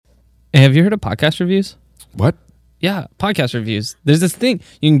Hey, have you heard of podcast reviews? What? Yeah, podcast reviews. There's this thing.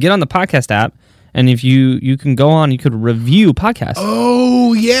 You can get on the podcast app, and if you can go on, you could review podcasts.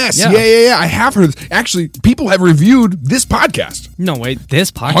 Oh, yes. Yeah. I have heard. Actually, people have reviewed this podcast. No, wait,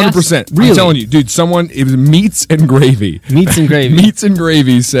 this podcast? 100%. Really? I'm telling you, dude, it was Meats and Gravy. Meats and Gravy. Meats and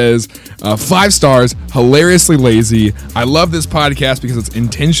Gravy says, 5 stars, hilariously lazy. I love this podcast because it's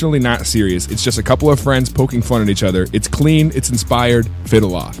intentionally not serious. It's just a couple of friends poking fun at each other. It's clean. It's inspired.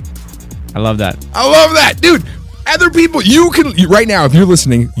 Fiddle off. I love that. I love that, dude. Other people, right now, if you're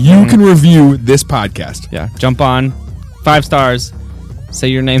listening, you can review this podcast. Yeah, jump on, 5 stars. Say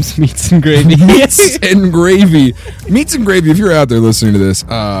your name's Meats and Gravy. Meats and Gravy. Meats and Gravy, if you're out there listening to this,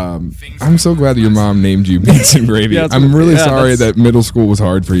 I'm so glad that your mom named you Meats and Gravy. Yeah, I'm really sorry that middle school was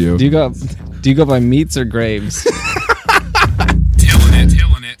hard for you. Do you go by Meats or Graves? Tilling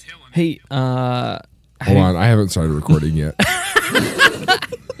it. Hey, Hold on, I haven't started recording yet.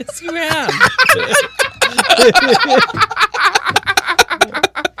 yes, you have.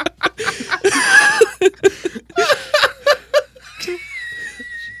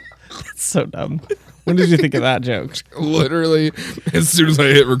 That's so dumb. When did you think of that joke? Literally, as soon as I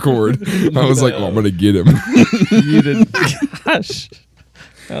hit record, I was like, I'm going to get him. You did. Gosh.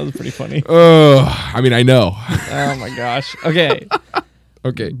 That was pretty funny. I mean, I know. Oh my gosh. Okay.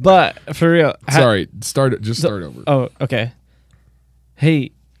 Okay. But for real. Sorry, start over. Oh, okay.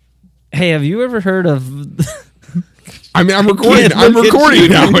 Hey, have you ever heard of... I mean, I'm recording. I'm recording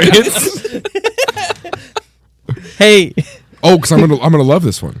now. Hey. Oh, because I'm gonna love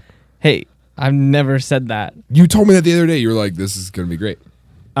this one. Hey, I've never said that. You told me that the other day. You were like, "This is gonna be great."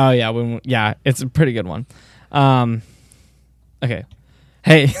 Oh yeah, yeah, it's a pretty good one. Okay.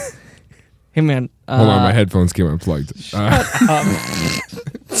 Hey, hey man. Hold on, my headphones came unplugged.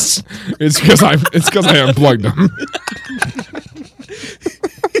 It's because I unplugged them.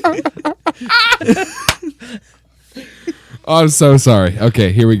 Oh, I'm so sorry.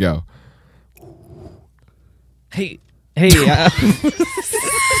 Okay, here we go. Hey.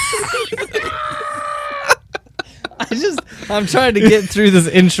 I'm trying to get through this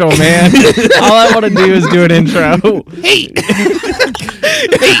intro, man. All I want to do is do an intro. Hey,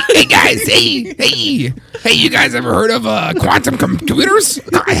 hey guys, hey, you guys ever heard of quantum computers?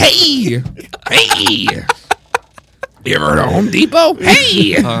 Hey, you ever heard of Home Depot?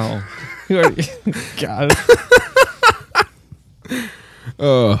 Hey, Oh, God.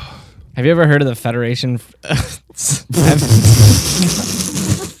 Have you ever heard of the Federation?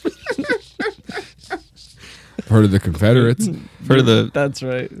 Heard of the Confederates? Heard of the That's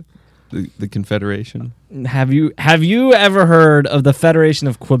right. the Confederation? Have you ever heard of the Federation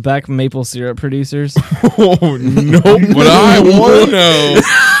of Quebec maple syrup producers? Oh no, but I want to know.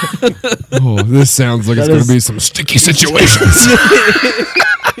 Oh, this sounds like it's going to be some sticky situations.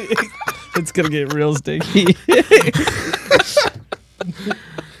 It's gonna get real sticky.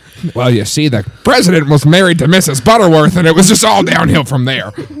 Well, you see, the president was married to Mrs. Butterworth, and it was just all downhill from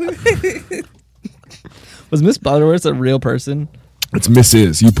there. Was Miss Butterworth a real person? It's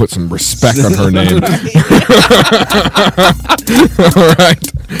Mrs. You put some respect on her name. All right.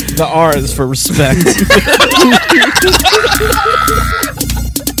 The R is for respect.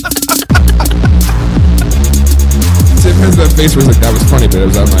 Tim has that face where he's like, that was funny, but it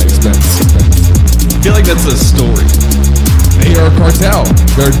was at my expense. I feel like that's a story. They are a cartel.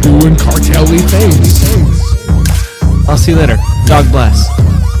 They're doing cartel-y things. I'll see you later. God bless.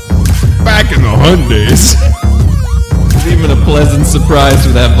 Back in the Hunt days. It's even a pleasant surprise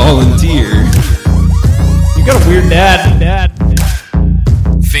for that volunteer. You got a weird dad.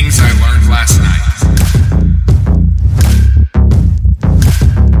 Things I learned last night.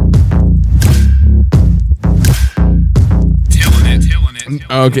 Tilling it.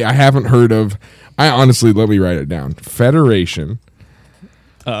 Okay, I haven't heard of... let me write it down. Federation.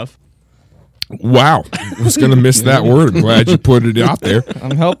 Of. Wow. I was going to miss that word. I'm glad you put it out there.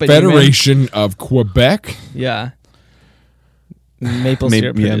 I'm helping Federation of Quebec. Yeah. Maple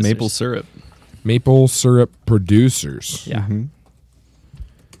syrup Yeah, producers. maple syrup. Maple syrup producers. Yeah.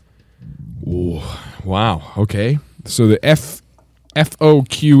 Ooh, wow. Okay. So the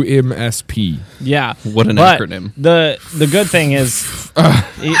FOQMSP. Yeah. What an But acronym. The good thing is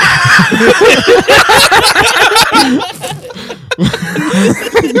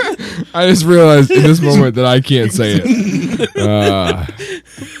I just realized in this moment that I can't say it.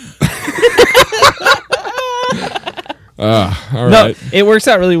 All right. it works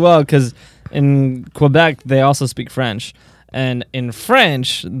out really well because in Quebec they also speak French, and in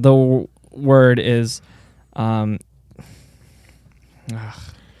French the word is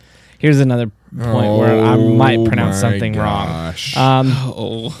here's another point where I might pronounce something wrong. gosh.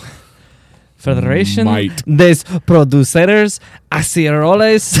 Federation Might. des Producers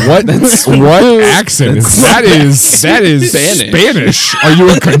Aceiroles. What accent is that? That is Spanish. Are you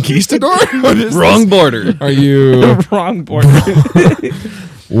a conquistador? Wrong border. Are you Wrong border.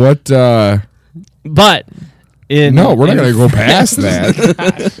 what? But No, we're not going to go past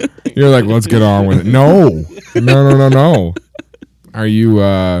that. You're like, let's get on with it. No. Are you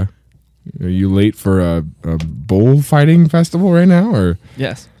late for a bullfighting festival right now, or?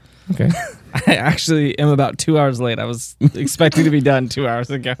 Yes. Okay. I actually am about 2 hours late. I was expecting to be done 2 hours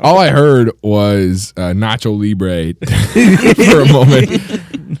ago. All I heard was Nacho Libre for a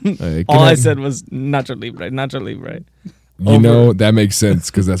moment. All I said was Nacho Libre. You know, that makes sense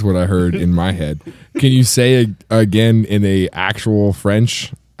because that's what I heard in my head. Can you say again in a actual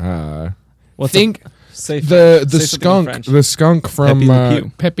French? Say the skunk from Pepe Le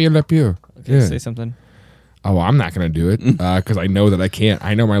Pew. Pepe Le Pew. Okay, Yeah. say something. Oh, well, I'm not gonna do it because I know that I can't.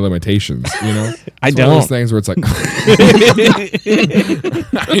 I know my limitations. You know, I It's one of those don't. things where it's like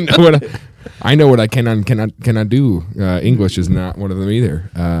I know what I cannot do. English is not one of them either.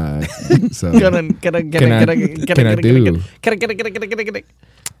 So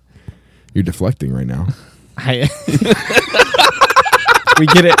you're deflecting right now. We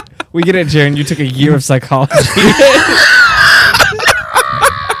get it. We get it, Jaron. You took a year of psychology.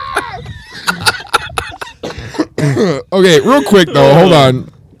 Okay, real quick though, hold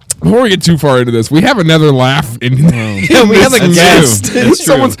on. Before we get too far into this, we have another laugh in Yeah, we have a guest. That's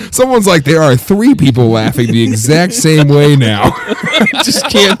true. Someone's like, there are 3 people laughing the exact same way now. I just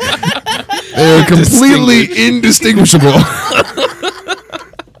can't. They're completely indistinguishable.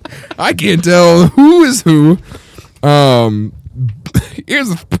 I can't tell who is who. Here's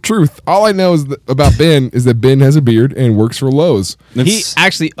the truth. All I know about Ben is that Ben has a beard and works for Lowe's. He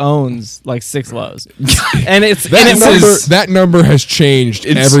actually owns like 6 Lows, and it's That number has changed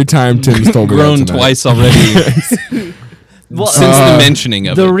every time Tim's told me that Grown tonight. twice already well, since the mentioning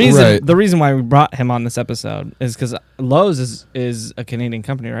of the it. reason Right. the reason why we brought him on this episode is because Lowe's is a Canadian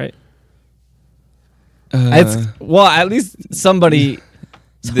company, right? It's well, at least somebody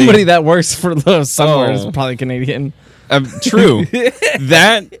that works for Lowe's somewhere is probably Canadian. True.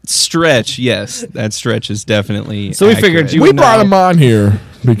 That stretch, yes, that stretch is definitely. So we accurate. figured you We would brought know. him on here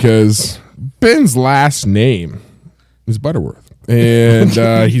because Ben's last name is Butterworth.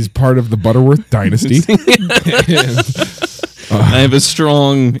 And he's part of the Butterworth dynasty. I have a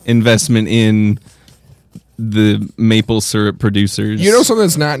strong investment in the maple syrup producers. You know something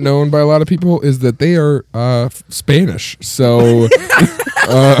that's not known by a lot of people is that they are Spanish. So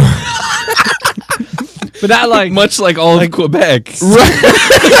But not like much like all of Quebec,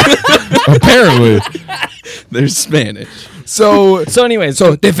 apparently. they're Spanish. So anyways.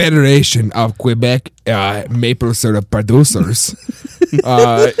 the Federation of Quebec Maple Syrup Producers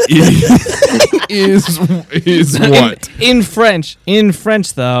is what? In French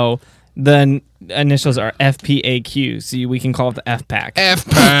though, the initials are FPAQ, so we can call it the F pack.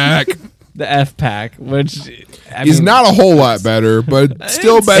 F-Pack. The F pack, which Is not a whole lot better, but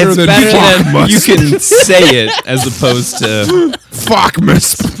still better It's than better than Fuckmas. You can say it as opposed to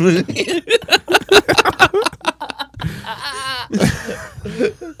Fuckmas.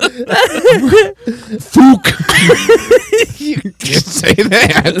 Fook. You can't say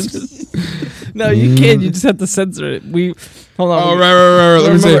that. no, you can't. You just have to censor it. Hold on. Oh, right.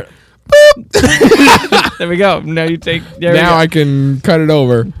 Let me say. Remember- There we go. Now you take. Now I can cut it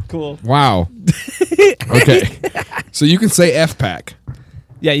over. cool. Wow. Okay. So you can say F-Pack.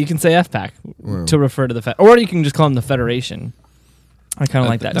 Yeah, you can say F pack to refer to the or you can just call them the Federation. I kind of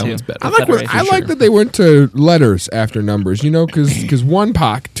like that that too. one's better. The I like Federation. that they went to letters after numbers, you know, because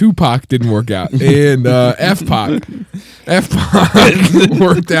 1-Pac, 2-Pac didn't work out, and F-Pac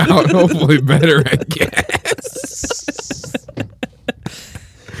worked out hopefully better, I guess.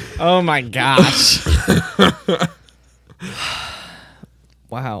 Oh my gosh.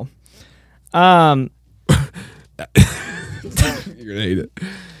 Wow. You're gonna hate it.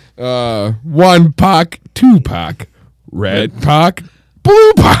 1-Pac, 2-Pac, red Pac,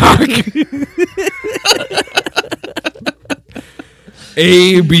 blue Pac.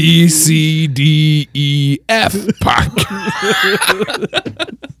 A B C D E F Pac.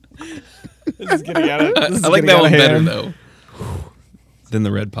 This is getting out of, I like that one better though than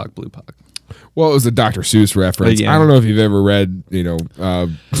the red Pac, blue Pac. Well, it was a Dr. Seuss reference. Yeah. I don't know if you've ever read,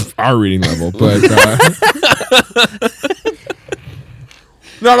 our reading level, but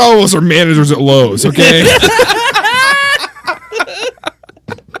not all of us are managers at Lowe's, okay?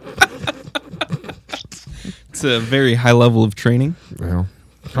 It's a very high level of training. Well,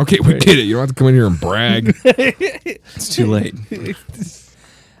 okay, we get it. You don't have to come in here and brag. It's too late.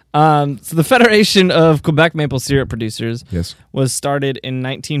 So the Federation of Quebec Maple Syrup Producers Yes. was started in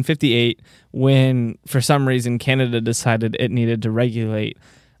 1958 when, for some reason, Canada decided it needed to regulate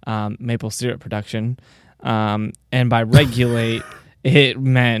maple syrup production. And by regulate, it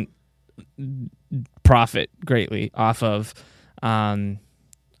meant profit greatly off of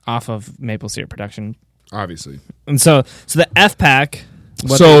maple syrup production. Obviously. And so the FPAC.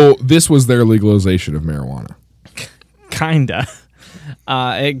 So this was their legalization of marijuana. Kinda.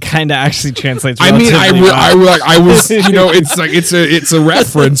 It kinda actually translates. I mean, relatively well. I was, it's like it's a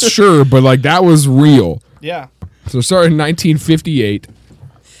reference, sure, but like that was real. Yeah. So it started in 1958.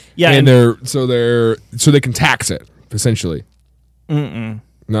 Yeah, and so they can tax it essentially.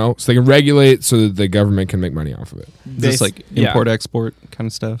 No, so they can regulate so that the government can make money off of it. Just like import export kind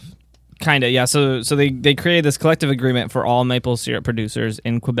of stuff. Kind of, yeah. So they created this collective agreement for all maple syrup producers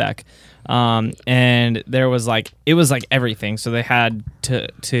in Quebec, and there was it was everything. So they had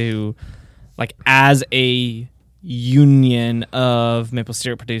to as a union of maple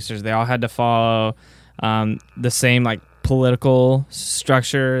syrup producers, they all had to follow the same political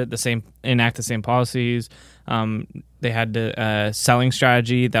structure, enact the same policies. They had the selling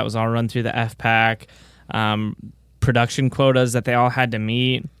strategy that was all run through the FPAC, production quotas that they all had to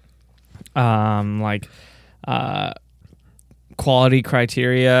meet. Quality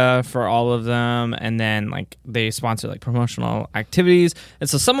criteria for all of them, and then they sponsor promotional activities, and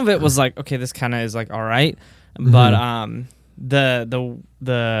so some of it was okay, this kind of is all right, but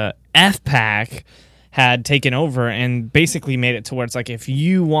the FPAC had taken over and basically made it to where it's if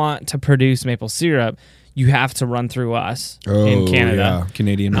you want to produce maple syrup, you have to run through us in Canada. Yeah.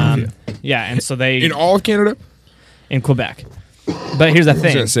 Canadian mafia. Yeah, and so they In all of Canada? in Quebec. But here's the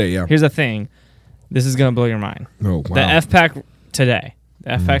thing. gonna say, yeah. Here's the thing. This is gonna blow your mind. Oh, wow. The FPAC today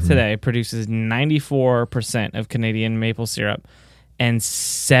produces 94% of Canadian maple syrup and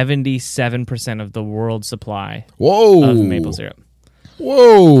 77% of the world's supply of maple syrup.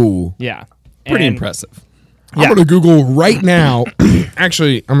 Whoa. Yeah. Pretty And- impressive. I'm going to Google right now.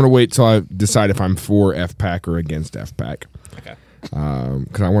 Actually, I'm going to wait till I decide if I'm for FPAC or against FPAC. Okay.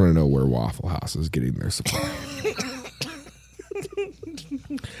 Because I want to know where Waffle House is getting their supply.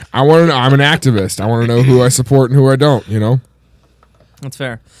 I want to know. I'm an activist. I want to know who I support and who I don't, That's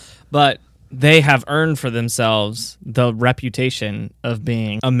fair. But they have earned for themselves the reputation of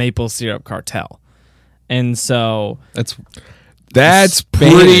being a maple syrup cartel. And so That's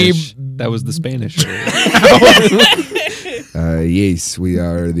pretty. Spanish. That was the Spanish. Yes, we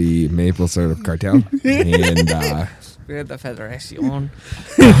are the maple syrup cartel. And we're the Federation.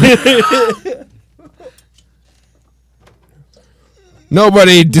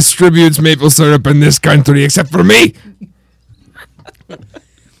 nobody distributes maple syrup in this country except for me.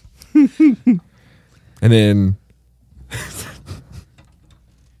 And then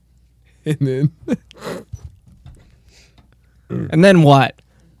And then what?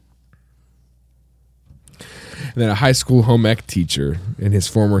 And then a high school home ec teacher and his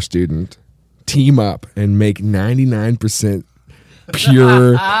former student team up and make 99%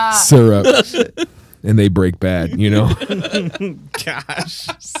 pure syrup. And they break bad, Gosh,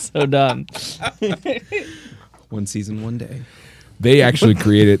 so dumb. One season, one day. They actually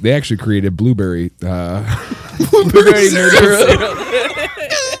created blueberry syrup.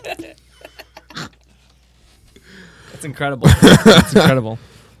 That's incredible. That's incredible.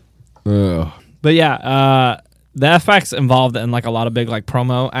 Ugh. But yeah, the FX involved in a lot of big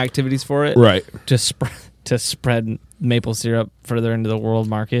promo activities for it, Right. to spread maple syrup further into the world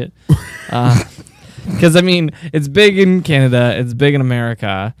market. Because it's big in Canada, it's big in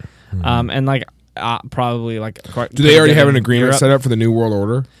America, and probably Do they already have an agreement set up for the New World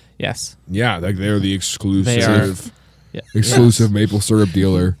Order? Yes. Yeah, they're the exclusive maple syrup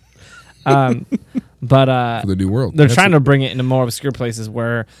dealer But for the New World. they're trying to bring it into more obscure places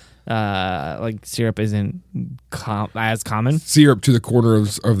where syrup isn't as common. syrup to the corner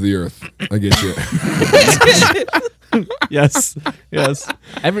of the earth. I get you. Yes. This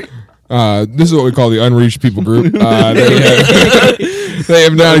is what we call the unreached people group. They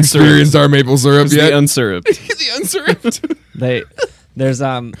have not experienced our maple syrup It's yet. the unsyrupped. The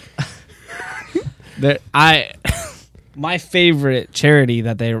unsyrupped. My favorite charity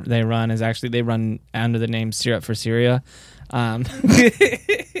that they run is actually they run under the name Syrup for Syria.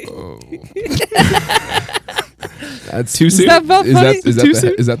 That's too soon. that about funny? Is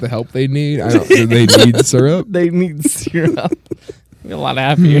that the help they need? Do they need syrup? They need syrup. Be a lot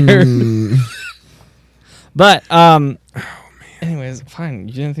happier. But anyways, fine.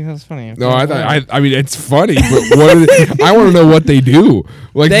 You didn't think that was funny? No, I mean it's funny, but I want to know what they do.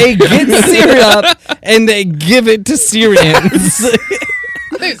 They get syrup and they give it to Syrians.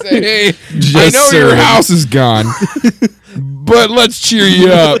 They say, hey, I Just know your syrup. house is gone, but let's cheer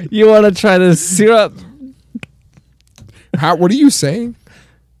you up. You want to try this syrup? What are you saying?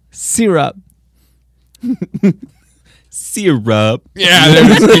 Syrup. Syrup. Yeah,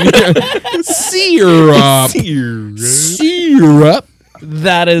 syrup. Syrup.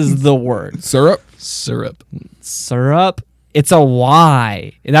 That is the word. Syrup. Syrup. Syrup. It's a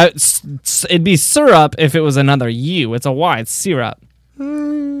Y. It'd be syrup if it was another U. It's a Y. It's syrup.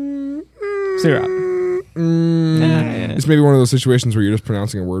 Syrup. It's maybe one of those situations where you're just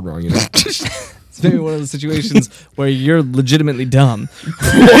pronouncing a word wrong. You know? It's maybe one of those situations where you're legitimately dumb.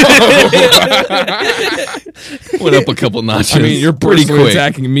 Went up a couple notches. I mean, you're pretty personally quick.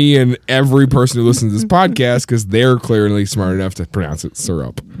 attacking me and every person who listens to this podcast because they're clearly smart enough to pronounce it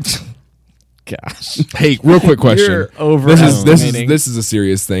syrup. Gosh. Hey, real quick question. You're over. This is a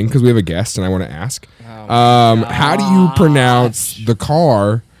serious thing because we have a guest and I want to ask. How do you pronounce the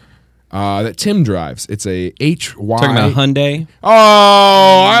car that Tim drives? It's a HY. Talking about Hyundai. Oh,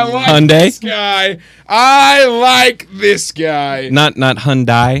 I like Hyundai? this guy. I like this guy. Not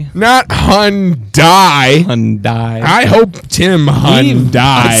Hyundai. Not Hyundai. Hyundai. I hope Tim Hyundai.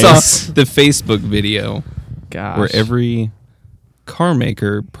 I saw the Facebook video Gosh. where every car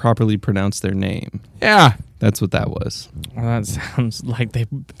maker properly pronounced their name. Yeah. That's what that was. Well, that sounds like they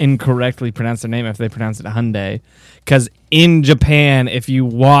incorrectly pronounced their name if they pronounce it Hyundai. Because in Japan, if you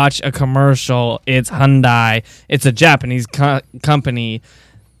watch a commercial, it's Hyundai. It's a Japanese company.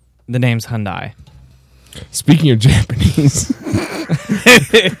 The name's Hyundai. Speaking of Japanese,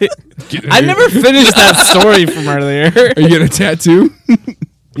 I never finished that story from earlier. are you getting a tattoo?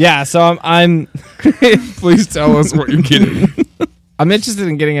 Yeah, so I'm Please tell us what you're getting. I'm interested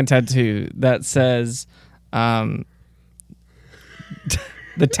in getting a tattoo that says, the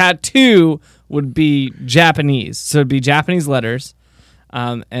tattoo would be Japanese. So it'd be Japanese letters,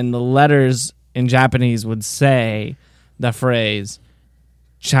 and the letters in Japanese would say the phrase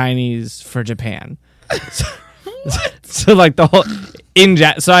Chinese for Japan. So like the whole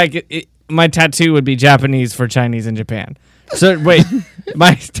my tattoo would be Japanese for Chinese in Japan. So wait,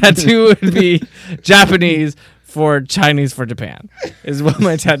 my tattoo would be Japanese for Chinese for Japan is what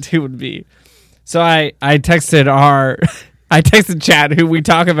my tattoo would be. So I texted Chad, who we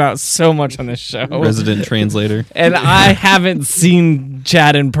talk about so much on this show, Resident translator. and I haven't seen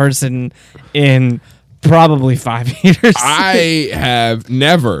Chad in person in probably 5 years. I have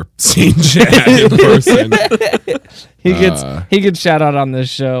never seen Chad in person. He gets shout out on this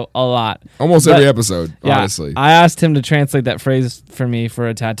show a lot. Almost But- every episode, Yeah, honestly. I asked him to translate that phrase for me for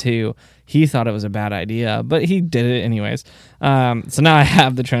a tattoo. He thought it was a bad idea, but he did it anyways. So now I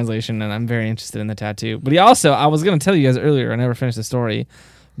have the translation, and I'm very interested in the tattoo. But I was going to tell you guys earlier, I never finished the story,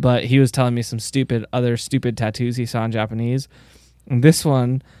 but he was telling me some other stupid tattoos he saw in Japanese. And this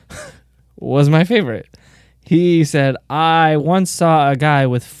one was my favorite. He said, I once saw a guy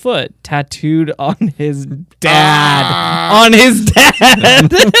with foot tattooed on his dad. On his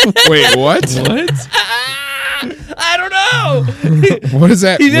dad. Wait, what? What? I don't know. What is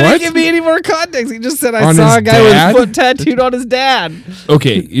that? He didn't What? give me any more context. He just said I On saw his a guy dad? with foot tattooed on his dad.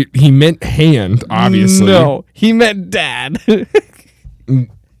 Okay, he meant hand, obviously. No, he meant dad.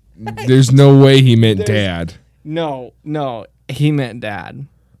 There's no way he meant dad. No, he meant dad.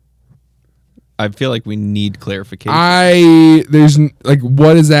 I feel like we need clarification.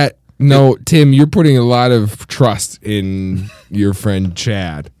 What is that? No, Tim, you're putting a lot of trust in your friend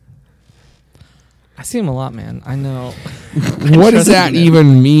Chad. I see him a lot, man. I know. What does that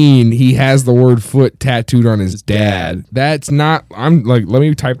even mean? He has the word foot tattooed on his dad. That's not. Let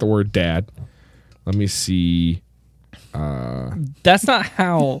me type the word dad. Let me see. That's not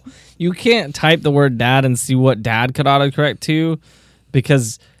how. You can't type the word dad and see what dad could autocorrect to,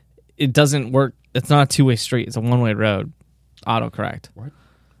 because it doesn't work. It's not a two-way street. It's a one-way road. Autocorrect. What?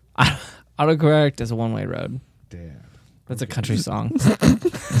 Autocorrect is a one-way road. Dad. That's a country song.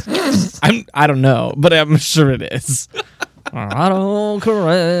 I don't know, but I'm sure it is.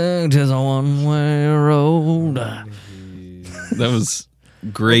 Autocorrect is a one-way road. That was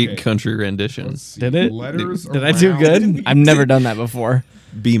great country rendition. Did it? Letters Did I do good? I've never done that before.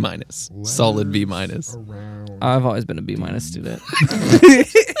 B minus. Solid B minus. Around I've always been a B- student.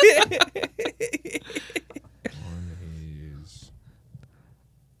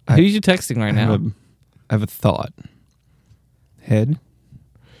 Who are you texting right now? I have a thought. Head?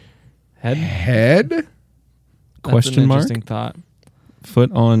 head. That's Question an mark? interesting thought.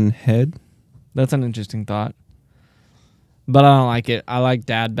 Foot on head? That's an interesting thought. But I don't like it. I like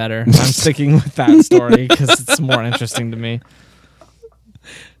dad better. I'm sticking with that story because it's more interesting to me.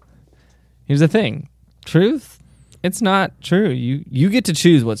 Here's the thing. Truth It's not true. You get to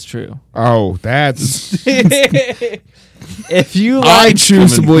choose what's true. Oh, that's. If you I like,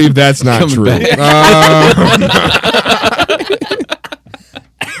 choose to believe that's not coming true. back.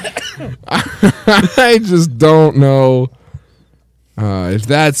 I just don't know if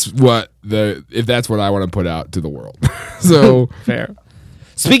that's what I want to put out to the world. So fair.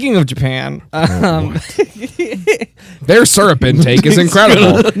 Speaking of Japan, their syrup intake is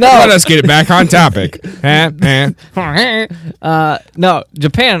incredible. No. Let us get it back on topic. no,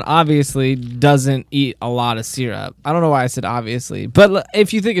 Japan obviously doesn't eat a lot of syrup. I don't know why I said obviously, but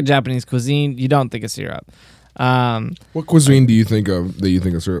if you think of Japanese cuisine, you don't think of syrup. What cuisine do you think of that you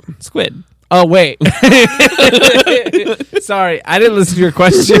think of syrup? Squid. Oh, wait. Sorry, I didn't listen to your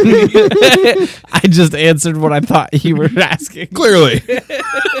question. I just answered what I thought you were asking. Clearly.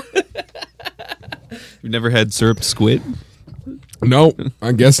 You've never had syrup squid? No,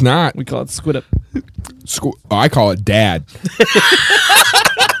 I guess not. We call it squid up. I call it dad.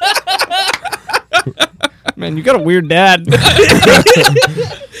 Man, you got a weird dad.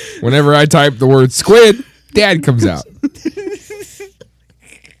 Whenever I type the word squid, dad comes out.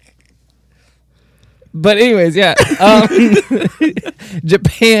 But anyways, yeah.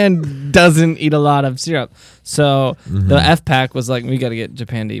 Japan doesn't eat a lot of syrup. So the FPAC was like, we got to get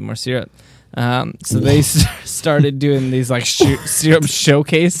Japan to eat more syrup. So they started doing these like syrup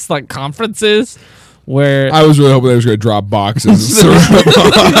showcase like conferences where I was really hoping they was going to drop boxes of syrup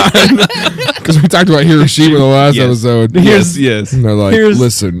because we talked about Hiroshima the last episode. Yes. And they're like,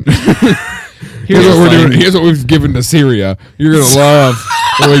 listen, here's what we're doing. Here's what we've given to Syria. You're going to love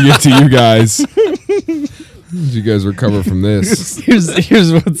when we get to you guys. As you guys recover from this. Here's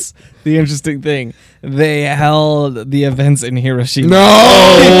what's the interesting thing. They held the events in Hiroshima. No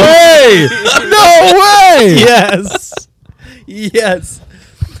way! No way! Yes.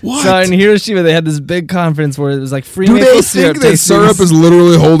 What? So in Hiroshima, they had this big conference where it was like free Do maple they syrup think that syrup is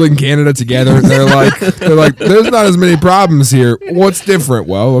literally holding Canada together? They're like, there's not as many problems here. What's different?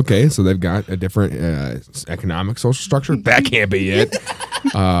 Well, okay, so they've got a different economic social structure. That can't be it.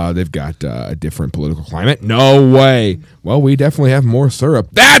 They've got a different political climate. No way. Well, we definitely have more syrup.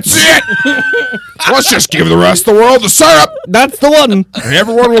 That's it. Let's just give the rest of the world the syrup. That's the one. And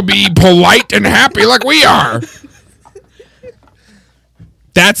everyone will be polite and happy like we are.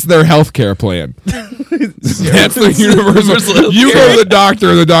 That's their healthcare plan. That's the universal. You go to the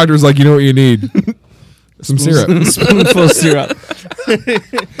doctor, and the doctor's like, you know what you need? Some syrup. Spoonful of syrup.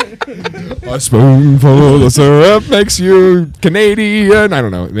 A spoonful of syrup makes you Canadian. I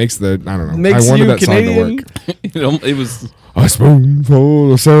don't know. It makes the. I don't know. Makes I wanted you that song Canadian? to work. It was. A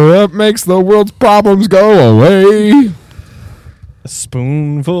spoonful of syrup makes the world's problems go away. A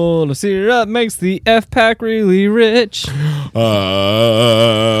spoonful of syrup makes the FPAC really rich.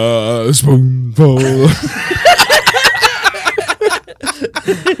 A spoonful.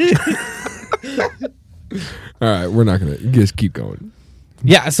 All right, we're not gonna just keep going.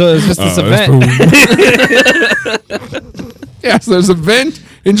 Yeah, so it's just this event. Yeah, so there's an event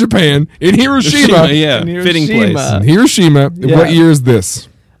in Japan, in Hiroshima. Yeah, In fitting Hiroshima. place. In Hiroshima. Yeah. What year is this?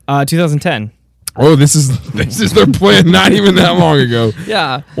 2010. Oh, this is their plan not even that long ago.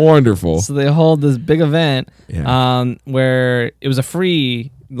 Yeah. Wonderful. So they hold this big event Yeah. where it was a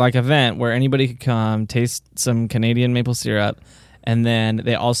free like event where anybody could come taste some Canadian maple syrup, and then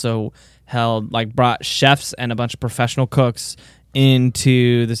they also brought chefs and a bunch of professional cooks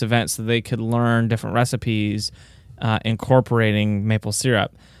into this event so they could learn different recipes incorporating maple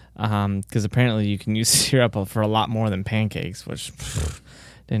syrup, because apparently you can use syrup for a lot more than pancakes, which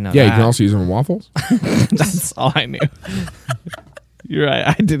didn't know. Yeah, that. you can also use them in waffles. That's all I knew. You're right.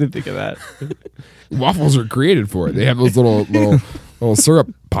 I didn't think of that. Waffles are created for it. They have those little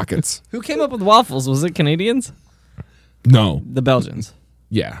syrup pockets. Who came up with waffles? Was it Canadians? No. The Belgians.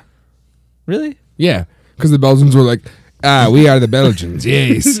 Yeah. Really? Yeah. Because the Belgians were like, we are the Belgians.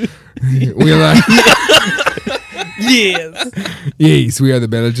 Yes. We're like, Yes. yes, we are the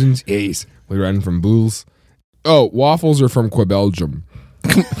Belgians. Yes. We run from bulls. Oh, waffles are from Quebelgium.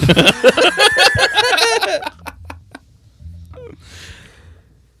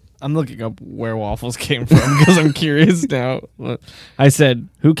 I'm looking up where waffles came from because I'm curious now. I said,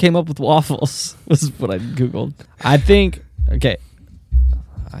 who came up with waffles? Was what I Googled. I think, okay.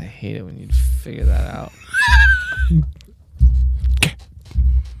 I hate it when you figure that out.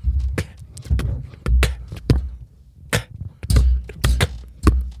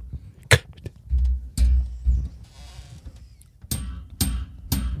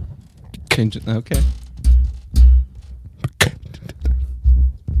 Okay.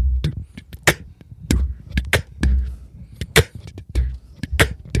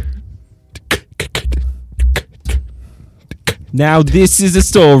 Now this is a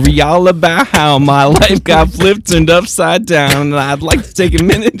story all about how my life got flipped, turned upside down, and I'd like to take a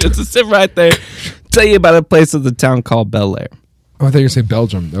minute just to sit right there, tell you about a place of the town called Bel Air. Oh, I thought you were going to say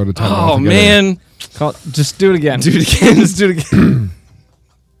Belgium. That would have timed it all Oh together. man, Just do it again. do it again. Just do it again.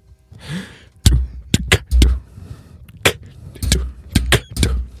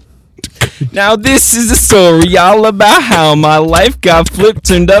 Now this is a story all about how my life got flipped,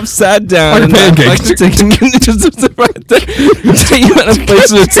 turned upside down, Like a and I'd pancake. like to take a minute just to sit right there, tell you about a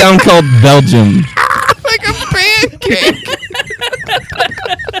place of the town called Belgium. Like a pancake.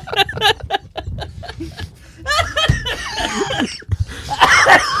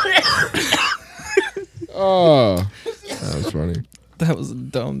 Oh, that was funny. That was a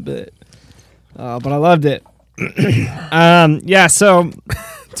dumb bit. But I loved it. Yeah, so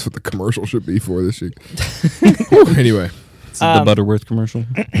That's what the commercial should be for this shit. Anyway, This is the Butterworth commercial.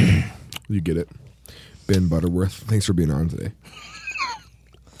 you get it. Ben Butterworth, thanks for being on today.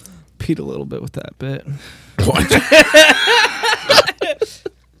 peed a little bit with that bit. What? It's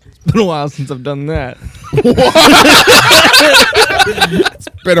been a while since I've done that. It's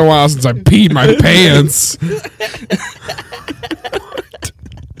been a while since I peed my pants.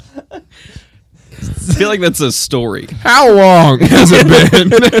 I feel like that's a story. How long has it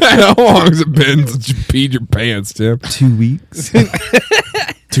been? How long has it been since you peed your pants, Tim? 2 weeks.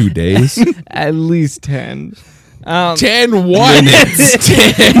 2 days? At least 10. 10 what? Minutes.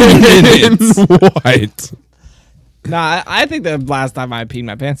 10 minutes. What? Nah, I think the last time I peed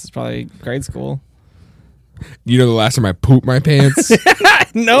my pants is probably grade school. You know the last time I pooped my pants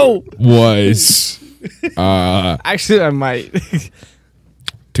No. was Actually, I might.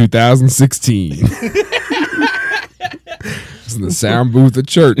 2016. It's in the sound booth at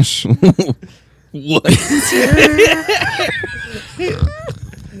church. What?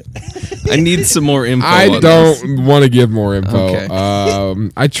 I need some more info. I on this. don't want to give more info. Okay.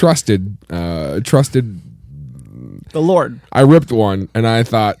 I trusted. The Lord. I ripped one, and I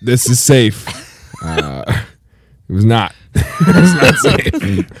thought this is safe. It was not. It was not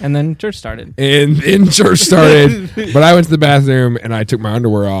safe. And then church started. And in church started, but I went to the bathroom and I took my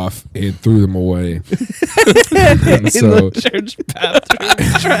underwear off and threw them away. And In the church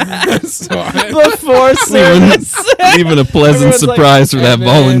bathroom. so I, Before service. Even a pleasant Everyone's like, surprise for that and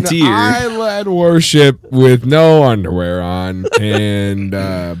then volunteer. I led worship with no underwear on and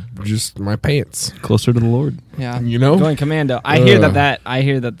just my pants. Closer to the Lord. Yeah. You know? Going commando. I hear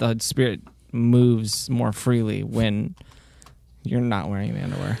that the Spirit moves more freely when you're not wearing the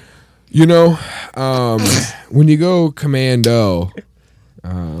underwear. You know, when you go commando,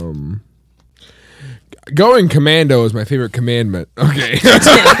 going commando is my favorite commandment. Okay.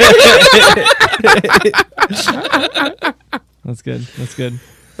 That's good. That's good.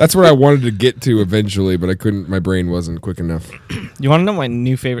 That's where I wanted to get to eventually, but I couldn't. My brain wasn't quick enough. You want to know what my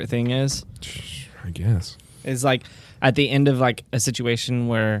new favorite thing is? I guess. Is like at the end of like a situation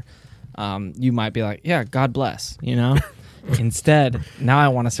where you might be like, yeah, God bless, you know? Instead, now I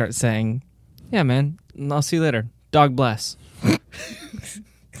want to start saying, yeah, man, I'll see you later. Dog bless.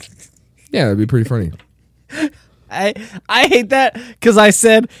 Yeah, that'd be pretty funny. I hate that because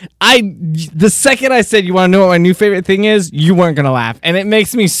the second I said you want to know what my new favorite thing is, you weren't gonna laugh, and it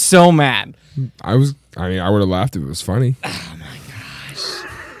makes me so mad. I would have laughed if it was funny. Oh my gosh,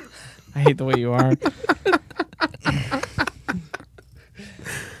 I hate the way you are.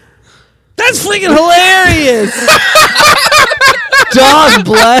 That's freaking hilarious. Dog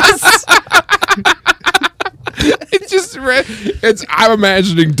bless. I'm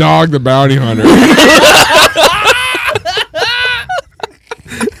imagining Dog the Bounty Hunter.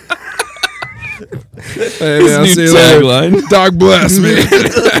 Hey, man, I'll New see you later. tagline. Dog bless, man.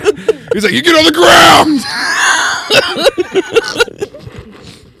 He's like, you get on the ground.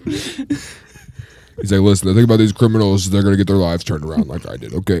 He's like, listen, the thing about these criminals is they're going to get their lives turned around like I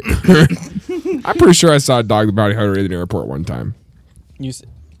did, okay? I'm pretty sure I saw Dog the Bounty Hunter in the airport one time.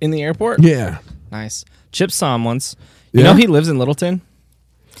 In the airport? Yeah. Nice. Chip saw him once. You Yeah? know he lives in Littleton,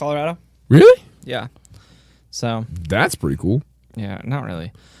 Colorado? Really? Yeah. So, That's pretty cool. yeah, not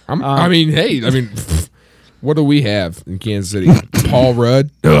really. I mean, what do we have in Kansas City? Paul Rudd?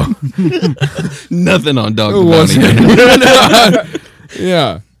 Ugh. Nothing on Dog Who the was Bounty Hunter.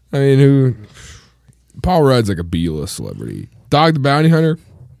 Yeah. I mean, Paul Rudd's like a B-list celebrity. Dog the Bounty Hunter?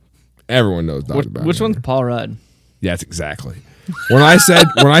 Everyone knows Dog the Bounty Which Hunter. one's Paul Rudd? Yes, exactly. When I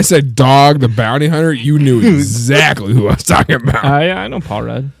said Dog the Bounty Hunter, you knew exactly who I was talking about. Yeah, I know Paul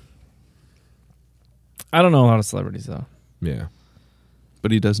Rudd. I don't know a lot of celebrities, though. Yeah.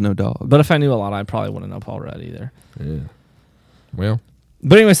 But he does know Dog. But if I knew a lot, I probably wouldn't know Paul Rudd either. Yeah. Well,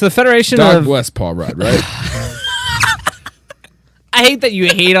 But anyway, so the Federation Dog of... bless Paul Rudd, right? I hate that you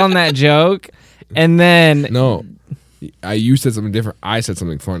hate on that joke, and then No, you said something different. I said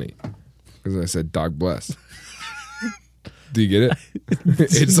something funny because I said "dog bless." Do you get it?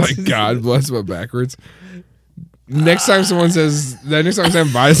 It's like God bless, but backwards. Next time someone says that, next time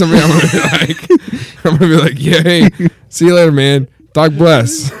I'm buying something, I'm gonna be like, yeah, hey, see you later, man. Dog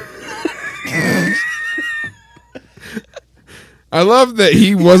bless. I love that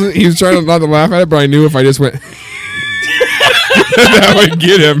he was trying not to laugh at it, but I knew if I just went that would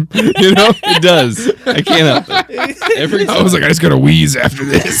get him. You know? It does. I can't help it. Every time. I was like, I just gotta wheeze after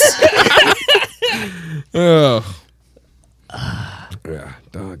this. Oh. Yeah,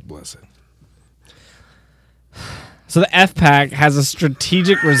 dog bless it. So the F-Pack has a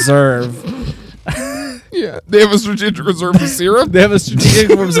strategic reserve. Yeah, they have a strategic reserve of syrup. They have a strategic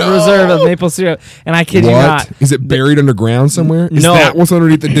reserve of maple syrup, and I kid you not. Is it buried underground somewhere? Is No. that what's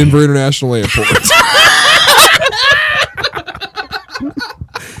underneath the Denver International Airport?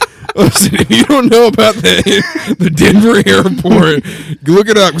 Listen, if you don't know about the Denver airport, look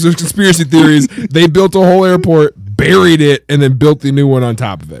it up because there's conspiracy theories. They built a whole airport, buried it, and then built the new one on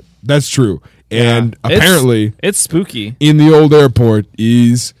top of it. That's true. And apparently, it's spooky. In the old airport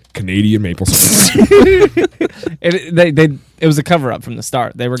is Canadian maple syrup. It was a cover up from the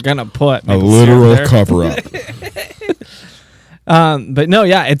start. They were gonna put A maple literal syrup there. cover up. But no,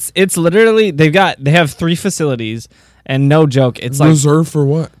 yeah, it's literally they have 3 facilities, and no joke, it's like Reserve for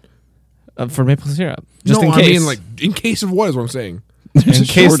what? For maple syrup, just no, in case. I mean, like, in case of what is what I'm saying. in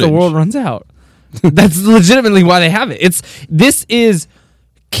case the world runs out. That's legitimately why they have it. This is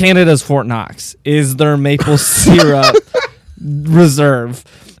Canada's Fort Knox. Is their maple syrup reserve,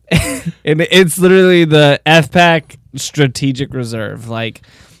 and it's literally the F-Pack strategic reserve. Like,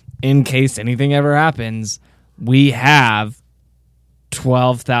 in case anything ever happens, we have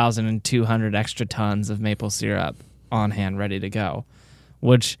 12,200 extra tons of maple syrup on hand, ready to go,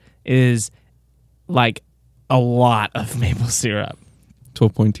 which is like a lot of maple syrup.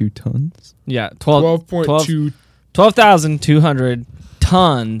 12.2 tons. Yeah, 12.2. 12,200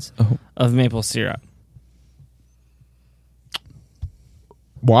 tons of maple syrup.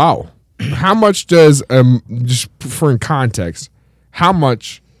 Wow. How much does, just for in context, how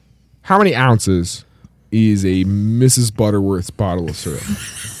many ounces is a Mrs. Butterworth's bottle of syrup?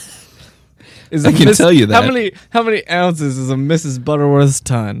 I can tell you that. How many ounces is a Mrs. Butterworth's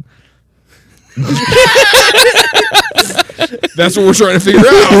ton? That's what we're trying to figure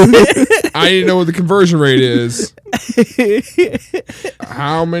out. I need to know what the conversion rate is.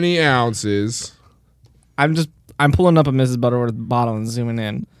 How many ounces? I'm pulling up a Mrs. Butterworth bottle and zooming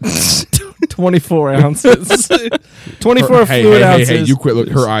in. 24 ounces. 24 fluid ounces. Hey, you quit. Look,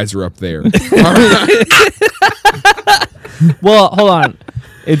 her eyes are up there. Well, hold on.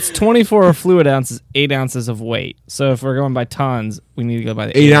 It's 24 fluid ounces, 8 ounces of weight. So if we're going by tons, we need to go by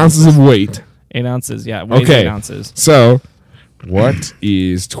the 8 ounces of weight. 8 ounces, yeah. Weight Okay. 8 ounces. So, what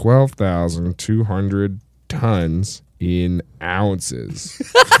is 12,200 tons in ounces?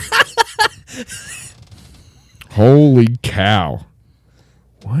 Holy cow.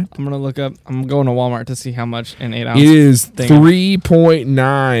 What? I'm going to look up. I'm going to Walmart to see how much an 8 ounce It is thing.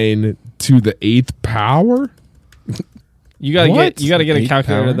 3.9 to the 8th power? You gotta What? get a 8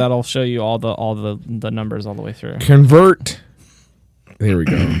 calculator power? that'll show you all the numbers all the way through. Convert. There we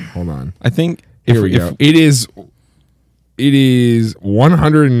go. Hold on. I think Here we go. It is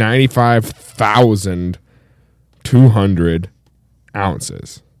 195,200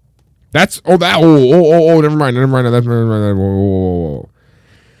 ounces. That's never mind. Whoa.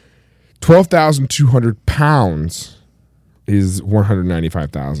 12,200 pounds is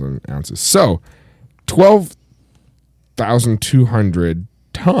 195,000 ounces. So 12,200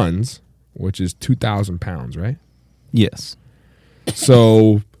 tons, which is 2,000 pounds, right? yes.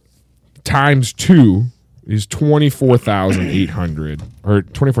 So times 2 is 24,800 or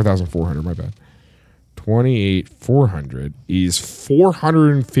 24,400, my bad. 28,400 is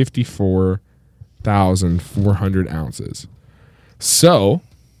 454,400 ounces. So,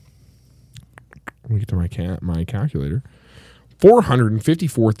 let me get to my calculator.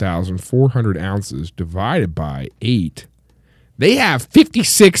 454,400 ounces divided by 8. They have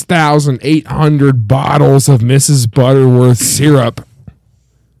 56,800 bottles of Mrs. Butterworth syrup.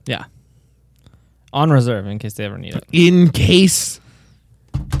 Yeah. On reserve in case they ever need it. In case.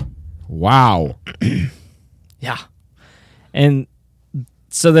 Wow. Yeah. And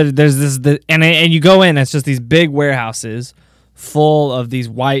so there's this, and you go in, it's just these big warehouses full of these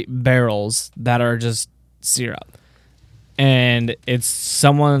white barrels that are just syrup. And it's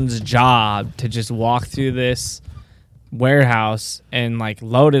someone's job to just walk through this warehouse and like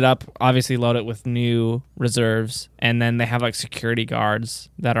load it up, obviously load it with new reserves, and then they have like security guards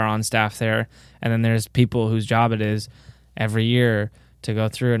that are on staff there, and then there's people whose job it is every year to go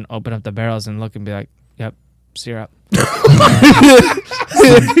through and open up the barrels and look and be like, yep, syrup. It's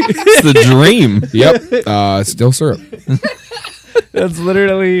the dream. Yep. Still syrup. That's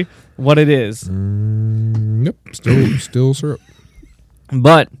literally what it is. Yep. Still syrup.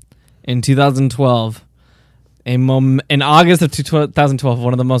 But in 2012, in August of 2012,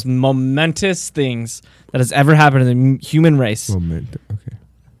 one of the most momentous things that has ever happened in the human race. Okay.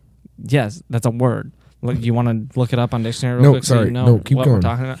 Yes, that's a word. Look, you want to look it up on dictionary real quick? Sorry. So you know No, keep what going. we're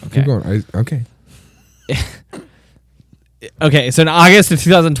talking about? Okay. Keep going. Okay. Okay, so in August of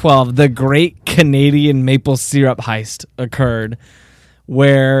 2012, the Great Canadian Maple Syrup Heist occurred,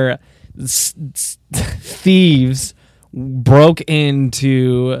 where thieves broke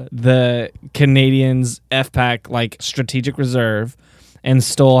into the Canadians' FPAC like strategic reserve and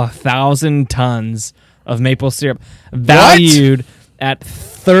stole 1,000 tons of maple syrup, valued at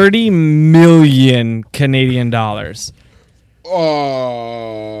 30 million Canadian dollars.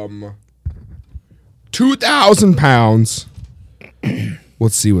 2,000 pounds.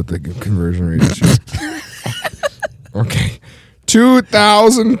 Let's see what the conversion rate is. Okay.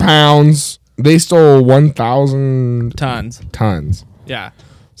 2,000 pounds. They stole 1,000 tons. Yeah.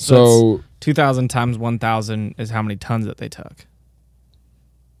 So 2,000 times 1,000 is how many tons that they took.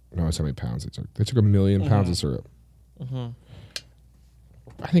 No, that's how many pounds they took. They took 1 million pounds of syrup.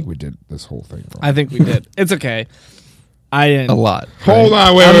 I think we did this whole thing wrong. I think we did. It's okay. I didn't. A lot. Hold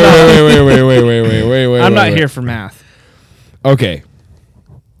on. Wait. I'm not here for math. Okay.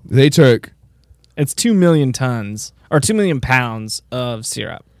 They took. It's 2 million tons or 2 million pounds of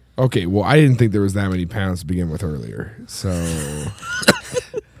syrup. Okay. Well, I didn't think there was that many pounds to begin with earlier. So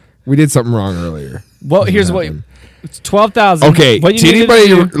we did something wrong earlier. Well, here's what. It's 12,000. Okay, what to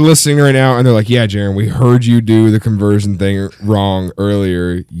anybody listening right now, and they're like, yeah, Jaron, we heard you do the conversion thing wrong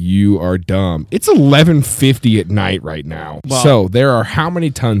earlier. You are dumb. It's 11:50 at night right now. Well, so there are how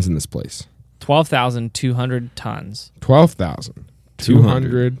many tons in this place? 12,200 tons.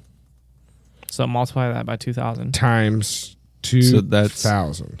 12,200. So multiply that by 2,000. Times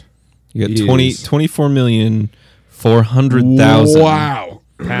 2,000. You got 24,400,000. Wow.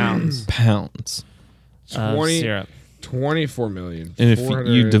 Pounds. Of syrup. 24 million. And if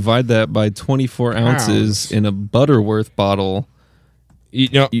you divide that by 24 ounces in a Butterworth bottle,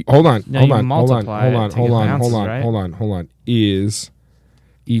 hold on. Is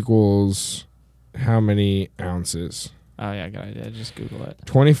equals how many ounces? Oh yeah, good idea. Just Google it.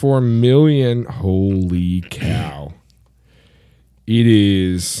 24 million. Holy cow! It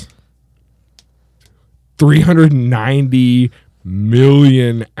is 390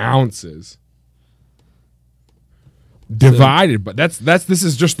 million ounces. Divided, but this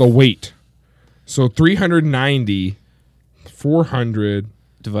is just the weight. So 390, 400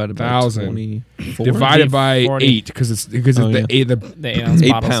 divided by 1,000 divided by 8 because it's the 8 ounce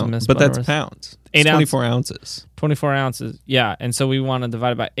 8 bottles. pounds, but that's pounds. 24 ounces. 24 ounces. Yeah, and so we want to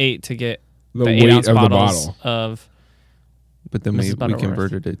divide it by 8 to get the weight 8 ounce of the bottles bottle. of. But then we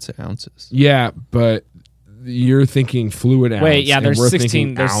converted it to ounces. Yeah, but you're thinking fluid ounce. Wait, yeah, there's and we're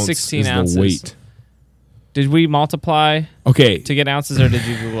 16. There's ounce 16 is ounces. The weight. Did we multiply to get ounces, or did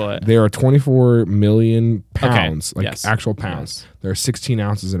you Google it? There are 24 million pounds, yes. Actual pounds. Yes. There are 16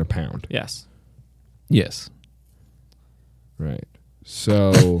 ounces in a pound. Yes. Right.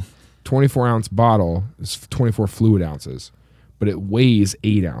 So 24-ounce bottle is 24 fluid ounces, but it weighs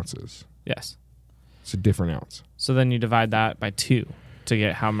 8 ounces. Yes. It's a different ounce. So then you divide that by 2 to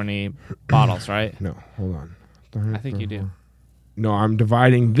get how many bottles, right? No, hold on. I think you do. No, I'm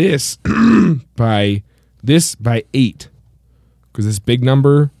dividing this by 8 because this big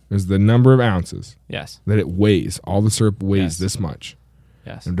number is the number of ounces. Yes. That it weighs. All the syrup weighs this much.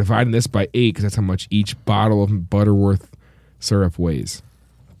 Yes. I'm dividing this by 8 because that's how much each bottle of Butterworth syrup weighs.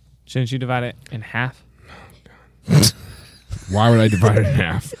 Shouldn't you divide it in half? Why would I divide it in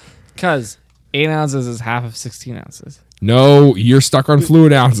half? Because 8 ounces is half of 16 ounces. No, you're stuck on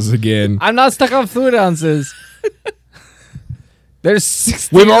fluid ounces again. I'm not stuck on fluid ounces. There's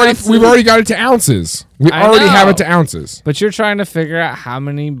 16 We've already got it to ounces. We already have it to ounces. But you're trying to figure out how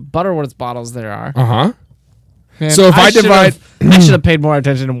many Butterworth bottles there are. Uh-huh. Man, So if I divide... I should have paid more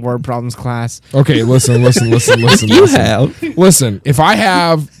attention in word problems class. Okay, listen. You have. Listen, if I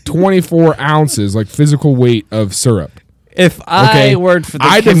have 24 ounces, like physical weight of syrup. If I worked for the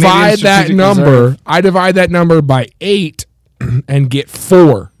I Canadian divide that Strategic number. Reserve, I divide that number by 8 and get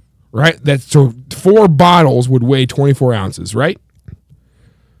 4. Right? So 4 bottles would weigh 24 ounces, right?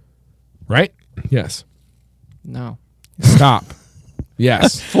 Right? Yes. No. Stop.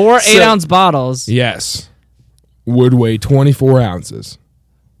 Yes. 4 8-ounce bottles. Yes. Would weigh 24 ounces.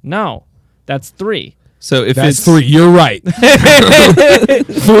 No, that's 3. So if That's it's 3. You're right. 3.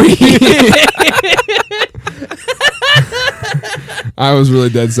 I was really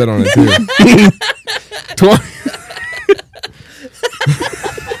dead set on it too. 20.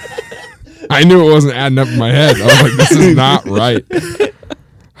 I knew it wasn't adding up in my head. I was like, this is not right.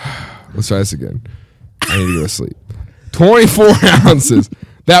 Let's try this again. I need to go to sleep. 24 ounces.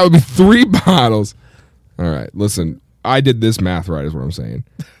 That would be 3 bottles. All right, listen. I did this math right, is what I'm saying.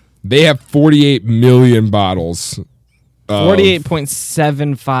 They have 48 million bottles.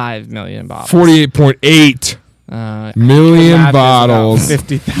 48.75 million bottles. 48.8 million math is about bottles.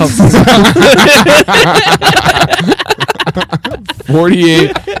 50,000.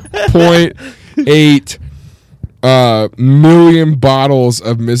 48.8 million bottles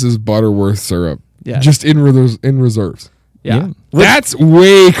of Mrs. Butterworth syrup. Yeah. Just in reserves. Yeah. That's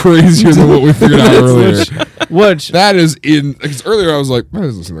way crazier than what we figured out earlier. Which That is in, because earlier I was like, that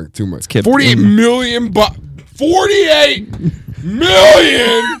doesn't seem like too much. kept 48 in. million 48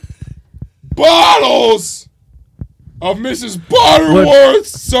 million bottles of Mrs. Butterworth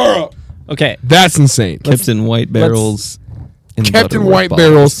syrup. okay. That's insane. kept in white barrels. Kept in Butterworth white bottles.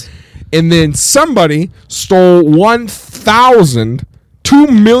 barrels. And then somebody stole 2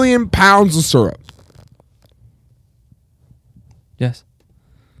 million pounds of syrup. Yes.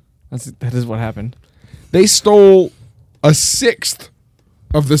 That is what happened. They stole a sixth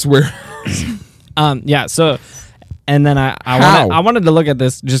of this warehouse. Yeah. So, and then I How? wanted to look at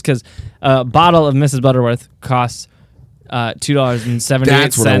this just because a bottle of Mrs. Butterworth costs $2.78.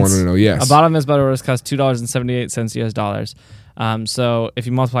 That's what I wanted to know, yes. A bottle of Mrs. Butterworth costs $2.78 US dollars. So if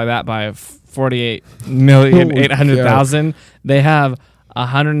you multiply that by 48,800,000, they have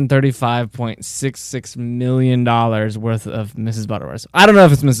 $135.66 million worth of Mrs. Butterworth. I don't know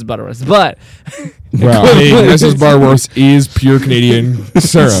if it's Mrs. Butterworth, but Well, I mean, Mrs. Butterworth is pure Canadian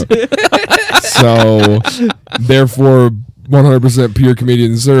syrup. So, therefore, 100% pure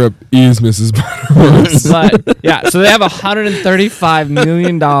Canadian syrup is Mrs. Butterworth. but yeah, so they have $135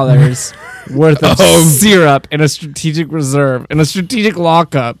 million worth of syrup in a strategic reserve, in a strategic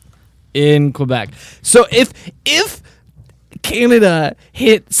lockup in Quebec. So if Canada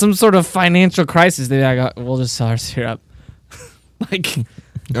hit some sort of financial crisis, they'd be like, we'll just sell our syrup. Like, And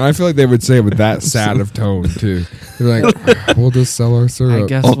I feel like they would say it with that sad of tone, too. They're like, we'll just sell our syrup. I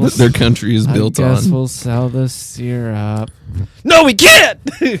guess All that their country is built I guess on. we'll sell the syrup. No, we can't!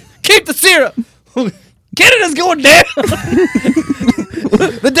 Keep the syrup! Canada's going down!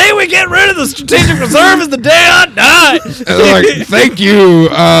 The day we get rid of the strategic reserve is the day I die! And they're like, thank you,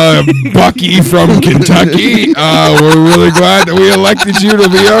 Bucky from Kentucky. We're really glad that we elected you to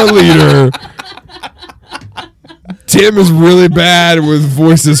be our leader. Tim is really bad with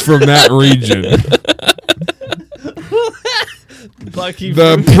voices from that region. Bucky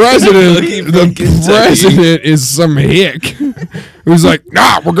The president is some hick who's like,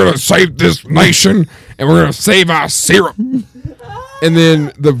 nah, we're gonna save this nation and we're gonna save our syrup. And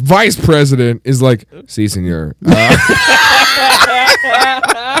then the vice president is like, si, senor.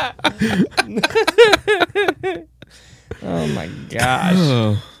 Oh my gosh.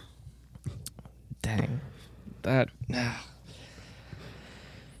 Oh. Dang. That.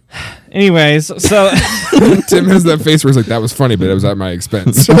 Anyways, so Tim has that face where he's like, that was funny, but it was at my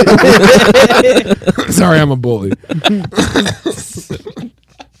expense. Sorry, I'm a bully.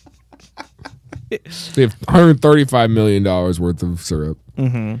 They have $135 million worth of syrup.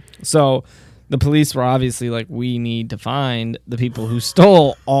 so the police were obviously like, we need to find the people who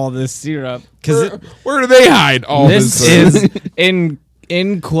stole all this syrup because Where do they hide all this this syrup? is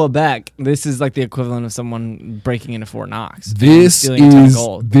in Quebec. This is like the equivalent of someone breaking into Fort Knox. and This stealing a ton of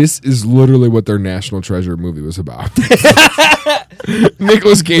is gold. literally what their National Treasure movie was about.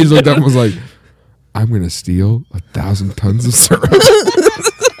 Nicolas Cage looked up and was like, I'm going to steal 1,000 tons of syrup.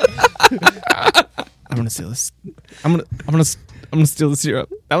 I'm gonna steal this. I'm gonna steal the syrup.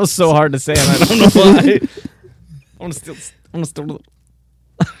 That was so hard to say, and I don't know why. I'm gonna steal. I'm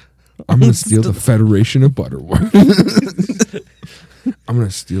going to steal the Federation of Butterworth. I'm going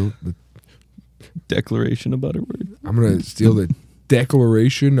to steal the Declaration of Butterworth. I'm going to steal the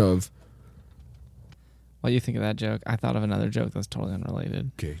Declaration of... While you think of that joke, I thought of another joke that's totally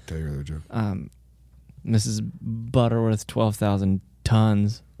unrelated. Okay, tell your other joke. Mrs. Butterworth 12,000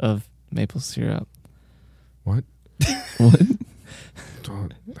 tons of maple syrup. What? What?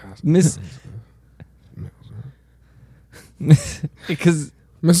 Miss because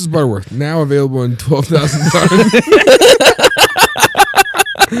Mrs. Butterworth, now available in 12,000 tons.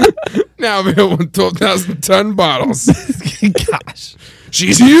 Now available in 12,000-ton bottles. Gosh.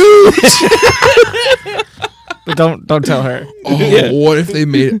 She's huge. But don't tell her. Oh, what if they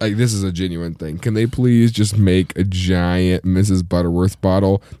made it like this is a genuine thing? Can they please just make a giant Mrs. Butterworth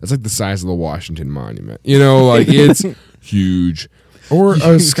bottle that's like the size of the Washington Monument? You know, like it's huge. Or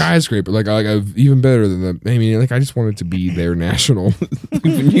a skyscraper, like even better than the. I mean, like I just want it to be their national.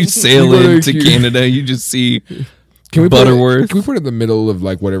 When you sail into Canada, you just see Butterworth. Can we put it in the middle of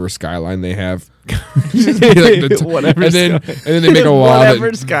like whatever skyline they have? Whatever, and then they make a law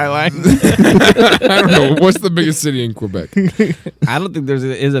whatever skyline. I don't know what's the biggest city in Quebec. I don't think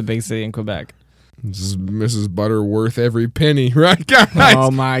is a big city in Quebec. This is Mrs. Butterworth every penny, right, guys?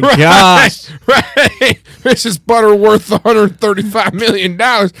 Oh my gosh, right, Mrs. Butterworth, $135 million.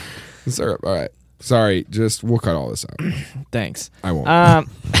 All right, sorry, we'll cut all this out. Thanks. I won't. I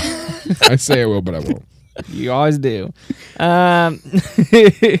say I will, but I won't. You always do.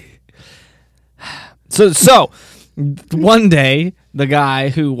 So one day, the guy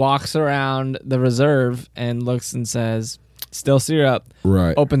who walks around the reserve and looks and says, "Still syrup,"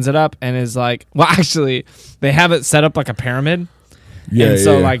 right, opens it up and is like, well, actually, they have it set up like a pyramid. Yeah, and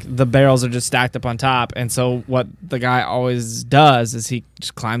so, yeah. like, the barrels are just stacked up on top. And so what the guy always does is he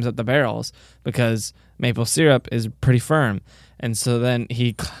just climbs up the barrels because maple syrup is pretty firm. And so then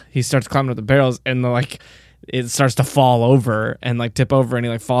he starts climbing up the barrels and, it starts to fall over and, tip over. And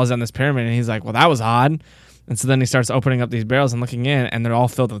he, falls down this pyramid. And he's like, well, that was odd. And so then he starts opening up these barrels and looking in. And they're all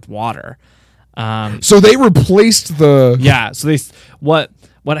filled with water. So they replaced the... Yeah. So what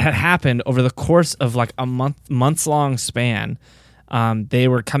had happened over the course of, a months long span... they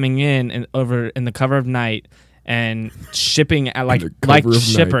were coming in and over in the cover of night and shipping at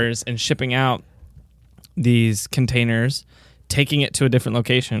shippers and shipping out these containers, taking it to a different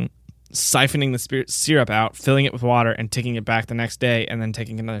location, siphoning the syrup out, filling it with water, and taking it back the next day, and then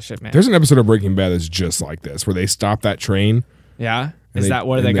taking another shipment. There's an episode of Breaking Bad that's just like this, where they stop that train. Yeah, is that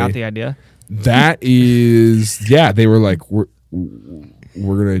where they got the idea? That is, yeah. They were like, we're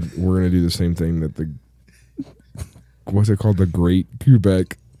gonna do the same thing that the. What's it called? The Great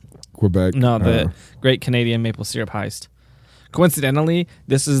Quebec. No, the Great Canadian Maple Syrup Heist. Coincidentally,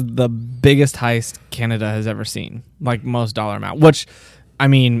 this is the biggest heist Canada has ever seen. Most dollar amount. Which, I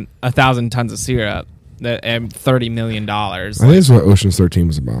mean, 1,000 tons of syrup and $30 million. I think that's what Ocean's 13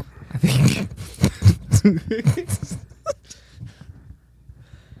 was about. I think.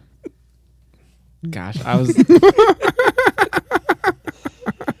 Gosh, I was.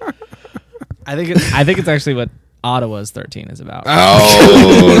 I think it's actually what Ottawa's 13 is about.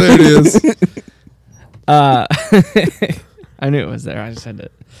 Oh, there it is. I knew it was there. I just had to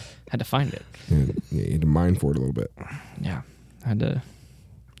find it. Yeah, you had to mine for it a little bit. Yeah, had to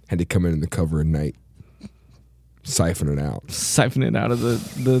come in the cover at night, siphon it out of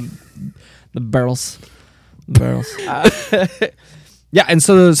the barrels. Yeah, and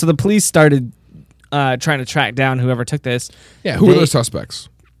so the police started trying to track down whoever took this. Yeah, who were those suspects?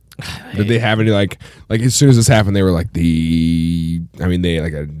 Did they have any like as soon as this happened they were like did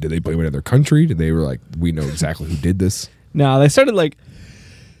they blame another country? Did they were like we know exactly who did this? No, they started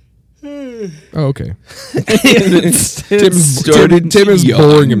oh, okay. Tim is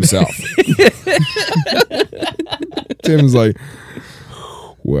boring himself. Tim's like,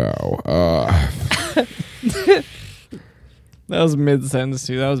 wow. That was mid-sentence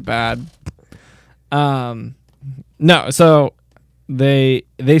too. That was bad. No, so they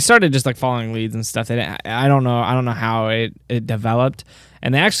started just following leads and stuff. I don't know how it developed,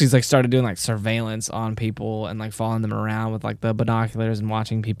 and they actually started doing surveillance on people and following them around with the binoculars and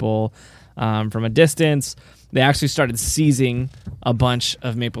watching people from a distance. They actually started seizing a bunch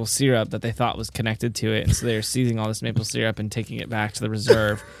of maple syrup that they thought was connected to it, and so they were seizing all this maple syrup and taking it back to the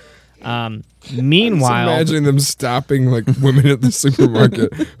reserve. Meanwhile, I'm imagining them stopping women at the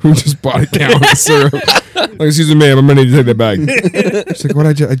supermarket who just bought a gallon of syrup. Excuse me, ma'am, I'm gonna need to take that bag. She's like, what?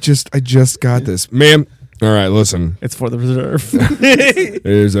 I just got this, ma'am. All right, listen. It's for the reserve.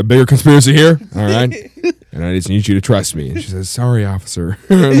 There's a bigger conspiracy here. All right, and I just need you to trust me. And she says, "Sorry, officer."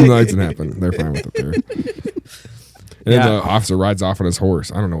 And that doesn't happen. They're fine with it there. And then the officer rides off on his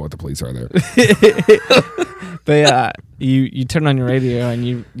horse. I don't know what the police are there. They you turn on your radio and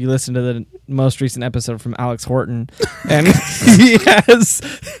you listen to the most recent episode from Alex Horton, and he has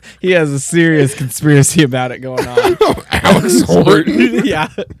a serious conspiracy about it going on. Alex Horton? Yeah.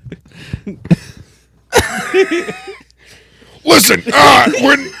 Listen,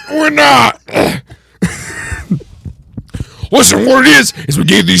 we're not. Listen, what it is we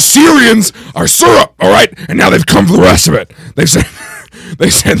gave these Syrians our syrup, all right, and now they've come for the rest of it. They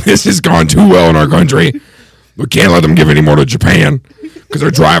said this has gone too well in our country. We can't let them give any more to Japan. because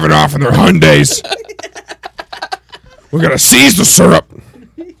they're driving off in their Hyundais. We're going to seize the syrup.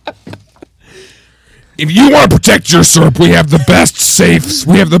 If you want to protect your syrup, we have the best safes.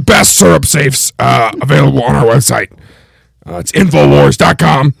 We have the best syrup safes available on our website. It's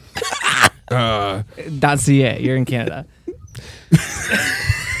Infowars.com. .ca. You're in Canada.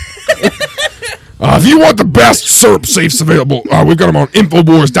 If you want the best syrup safes available, we've got them on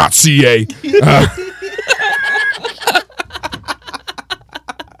Infowars.ca.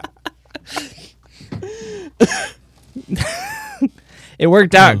 It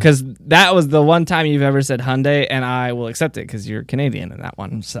worked out because that was the one time you've ever said Hyundai, and I will accept it because you're Canadian in that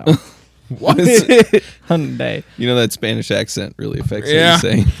one. So What is it? Hyundai. You know that Spanish accent really affects what Yeah. you're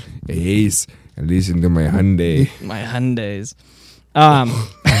saying. Yes, listen to my Hyundai. My Hyundais. Back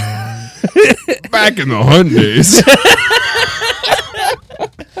in the Hyundais.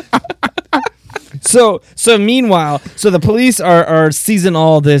 So meanwhile, the police are seizing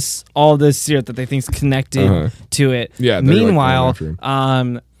all this syrup that they think's connected to it. Yeah, they're, like, Meanwhile, going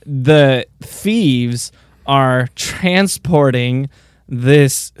after the thieves are transporting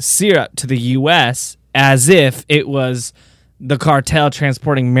this syrup to the U.S. as if it was the cartel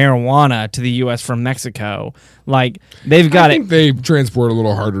transporting marijuana to the U.S. from Mexico. Like, they've got I it. think they transport a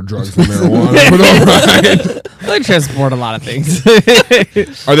little harder drugs than marijuana, but all right. They transport a lot of things.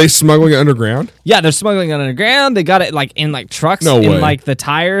 Are they smuggling it underground? Yeah, they're smuggling it underground. They got it like in like trucks, No way. in like the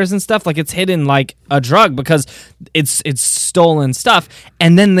tires and stuff. Like it's hidden like a drug because it's stolen stuff.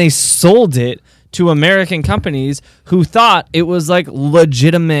 And then they sold it to American companies who thought it was like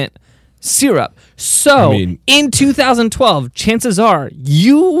legitimate syrup. So in 2012, chances are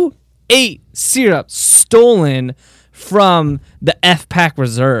you ate syrup stolen from the FPAC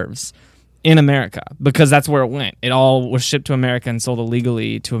reserves in America because that's where it went. It all was shipped to America and sold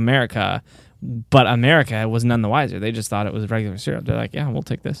illegally to America, but America was none the wiser. They just thought it was regular syrup. They're like, yeah, we'll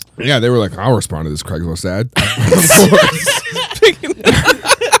take this. Yeah, they were like, I'll respond to this Craigslist ad.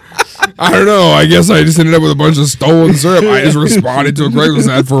 I don't know. I guess I just ended up with a bunch of stolen syrup. I just responded to a Craigslist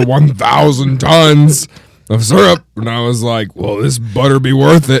ad for 1,000 tons of syrup, and I was like, well, this better be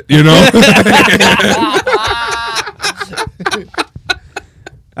worth it, you know?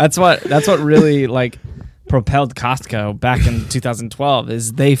 That's what really like propelled Costco back in 2012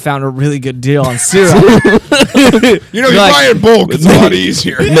 is they found a really good deal on syrup. You know, you Like- buy in bulk, it's a lot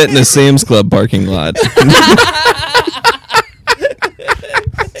easier. Met in a Sam's Club parking lot.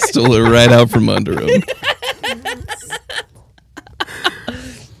 Stole it right out from under him.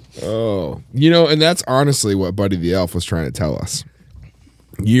 Oh, you know, and that's honestly what Buddy the Elf was trying to tell us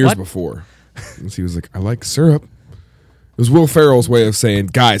years What? before. He was like, I like syrup. It was Will Ferrell's way of saying,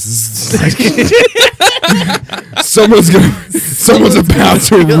 guys, this is like someone's about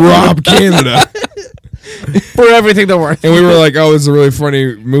to rob Canada. For everything they're worth. And we were like, oh, this is a really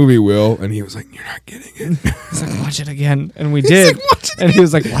funny movie, Will. And he was like, you're not getting it. He's like, watch it again. And we did. And he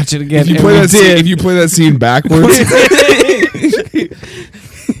was like, watch it again. If you And play we that scene, did. if you play that scene backwards,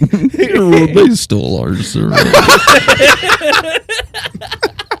 They stole our syrup.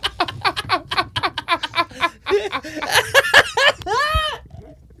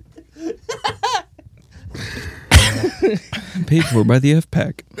 Paid for by the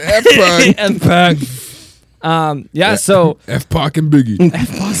FPAC. Yeah, so F-Pac and Biggie.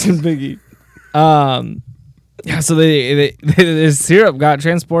 Boston Biggie. Yeah, so the syrup got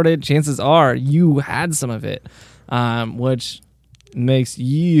transported. Chances are you had some of it, which makes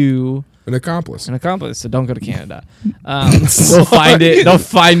you An accomplice. an accomplice. So don't go to Canada. They'll find it. They'll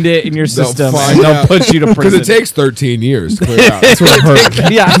find it in your system find and they'll out. put you to Because prison. it takes 13 years to clear it out. That's what I've heard.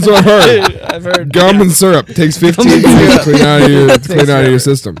 Yeah, That's what I've heard. I've heard. Gum and syrup takes 15 years to clean out of your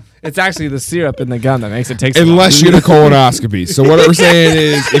system. It's actually the syrup in the gum that makes it take so Unless long. you get a colonoscopy. So what we're saying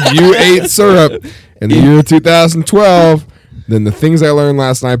is, if you ate syrup in the year 2012, then the Things I Learned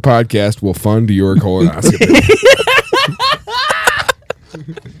Last Night podcast will fund your colonoscopy.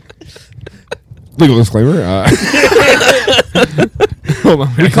 Legal disclaimer. Hold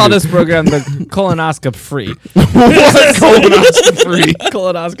on. We call this program the colonoscopy free. What? Colonoscopy free.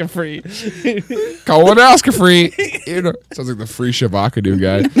 Colonoscopy free. Colonoscopy free. You know, sounds like the free Shavakadu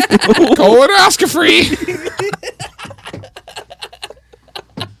guy. Colonoscopy free.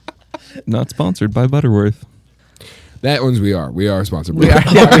 Not sponsored by Butterworth. That one's we are. We are sponsored by We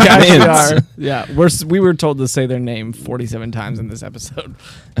actually Mans. are. Yeah, we were told to say their name 47 times in this episode.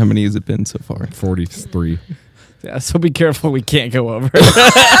 How many has it been so far? 43. Yeah, so be careful. We can't go over.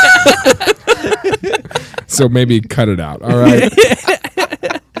 So maybe cut it out. All right.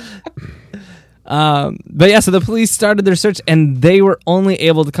 But yeah, so the police started their search, and they were only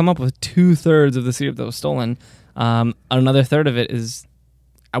able to come up with 2/3 of the syrup that was stolen. Another third of it is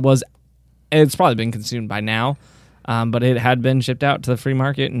it's probably been consumed by now, but it had been shipped out to the free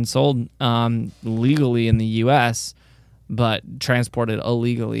market and sold legally in the U.S., but transported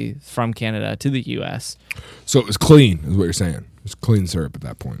illegally from Canada to the U.S. So it was clean, is what you're saying. It was clean syrup at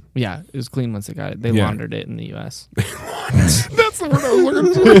that point. Yeah, it was clean once they got it. They Yeah. laundered it in the U.S. That's the word I was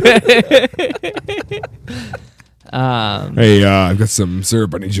looking for. Hey, I've got some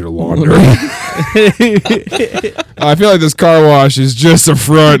syrup I need you to launder. I feel like this car wash is just a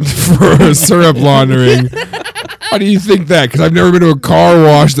front for syrup laundering. Why do you think that? Because I've never been to a car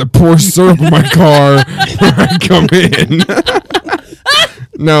wash that pours syrup in my car when I come in.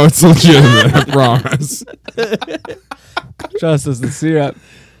 No, it's legitimate, I promise. Trust us, the syrup,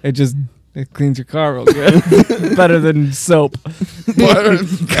 it cleans your car real good. Better than soap.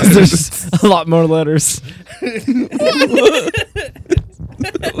 Because there's a lot more letters.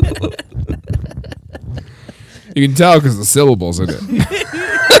 You can tell because the syllables in it.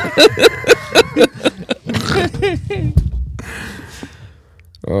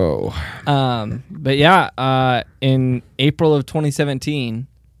 Oh. But yeah, in April of 2017,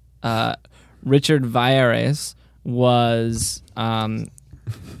 Richard Villares was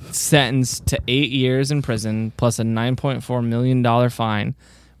sentenced to 8 years in prison plus a $9.4 million fine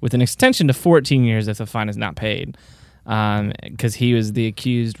with an extension to 14 years if the fine is not paid, because he was the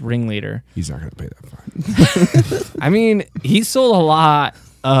accused ringleader. He's not going to pay that fine. I mean, he sold a lot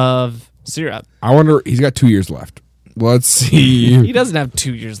of syrup. I wonder, he's got 2 years left. Let's see. He doesn't have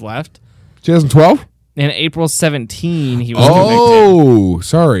 2 years left. 2012? In April 17, he was convicted. Oh,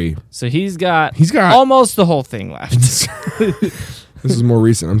 sorry. So he's got almost the whole thing left. This is more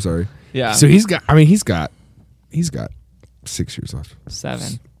recent. I'm sorry. Yeah. So he's got 6 years left.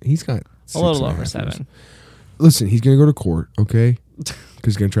 7. He's got A little over 6.5 years. 7. Listen, he's going to go to court, okay? Because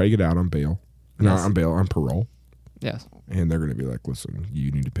he's going to try to get out on bail. Not Yes. on bail, on parole. Yes. And they're going to be like, listen,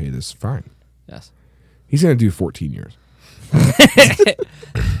 you need to pay this fine. Yes. He's going to do 14 years.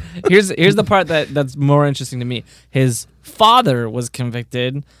 Here's the part that's more interesting to me. His father was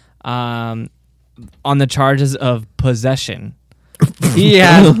convicted on the charges of possession. He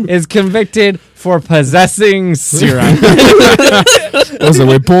is convicted for possessing syrup. Listen,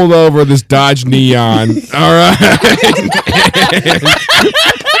 we pulled over this Dodge Neon. All right.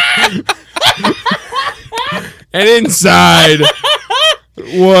 And inside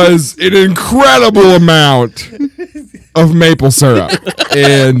was an incredible amount of maple syrup.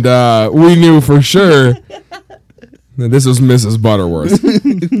 And we knew for sure that this was Mrs. Butterworth.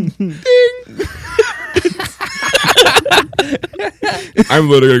 Ding. I'm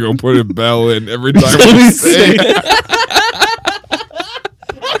literally going to put a bell in every time we say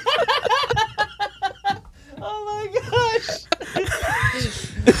Oh my gosh.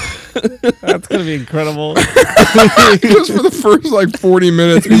 That's going to be incredible. Just for the first 40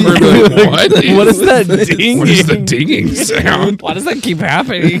 minutes, we were like, what? What is that dinging? What is the dinging sound? Why does that keep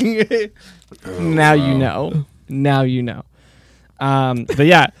happening? Now you know. Now you know. But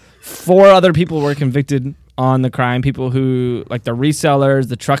yeah, 4 other people were convicted on the crime. People who, like the resellers,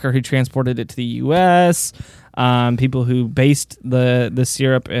 the trucker who transported it to the U.S., people who based the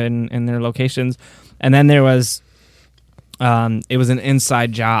syrup in their locations. And then there was, it was an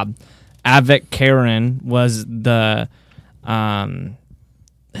inside job. Avik Karen was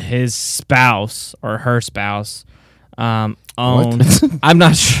his spouse or her spouse owned. I'm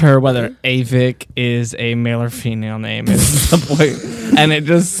not sure whether Avik is a male or female name. Is the point, and it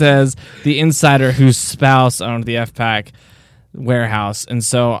just says the insider whose spouse owned the FPAC warehouse, and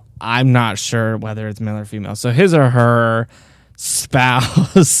so I'm not sure whether it's male or female. So his or her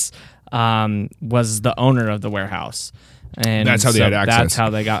spouse was the owner of the warehouse. And that's how they had access. That's how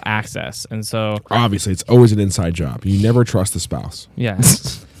they got access. And so obviously it's always an inside job. You never trust the spouse. Yeah.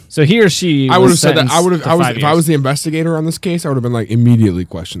 So he or she I would have said that. if If I was the investigator on this case, I would have been like immediately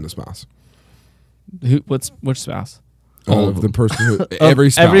question the spouse. Which spouse? All of the person who every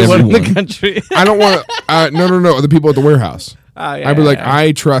spouse. Everyone in the country. I don't want to no, the people at the warehouse. Yeah, I'd be like,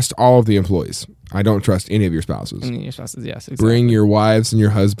 I trust all of the employees. I don't trust any of your spouses. Any of your spouses, yes, exactly. Bring your wives and your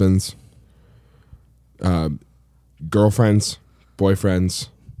husbands, girlfriends, boyfriends,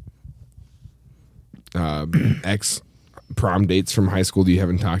 ex prom dates from high school that you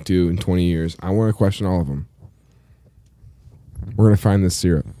haven't talked to in 20 years. I want to question all of them. We're going to find this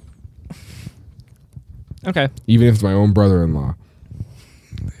syrup. Okay. Even if it's my own brother-in-law.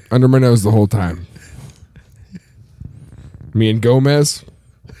 Under my nose the whole time. Me and Gomez,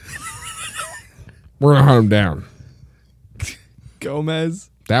 we're going to hunt him down. Gomez.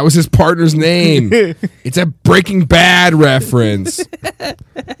 That was his partner's name. It's a Breaking Bad reference.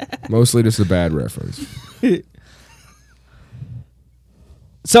 Mostly just a bad reference.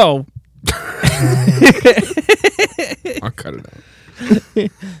 So I'll cut it out.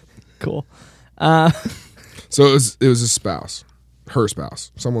 cool. So it was a spouse, her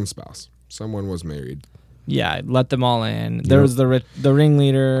spouse, someone's spouse. Someone was married. Yeah, let them all in. There was the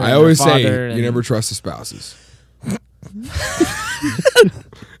ringleader. I always the say father, you never trust the spouses.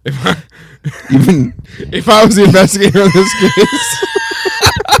 If I was the investigator on this case,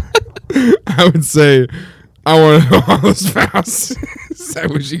 I would say I want to know all the spouses. I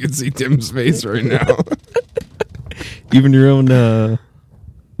wish you could see Tim's face right now. Even your own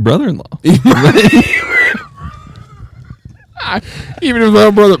brother-in-law. Even if my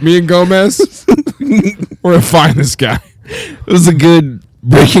own brother, me and Gomez, we're gonna find this guy. It was a good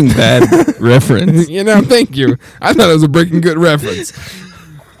Breaking Bad reference. You know, thank you. I thought it was a Breaking Good reference.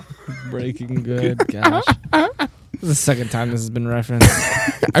 Breaking Good. Gosh, this is the second time this has been referenced.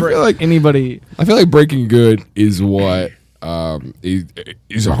 I feel like anybody. I feel like Breaking Good is what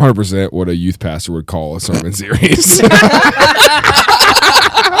is 100% what a youth pastor would call a sermon series.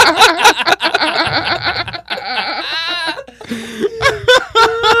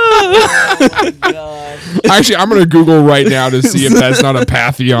 Actually, I'm gonna Google right now to see if that's not a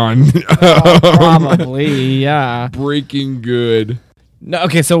Pantheon. Probably, yeah. Breaking Good. No,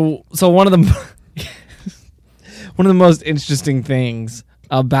 okay. So one of the most interesting things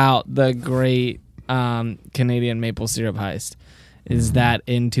about the great Canadian maple syrup heist is that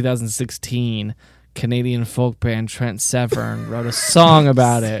in 2016, Canadian folk band Trent Severn wrote a song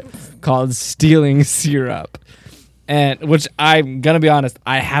about it called "Stealing Syrup," and which I'm gonna be honest,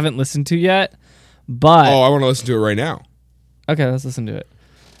 I haven't listened to yet. But I want to listen to it right now. Okay, let's listen to it.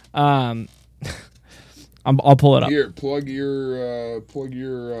 I'll pull it up. Here, plug your.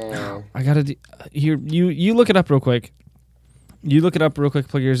 I gotta here. You look it up real quick.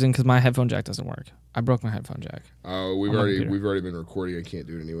 Plug yours in because my headphone jack doesn't work. I broke my headphone jack. Oh, we've already been recording. I can't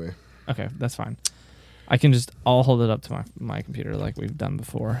do it anyway. Okay, that's fine. I'll hold it up to my computer like we've done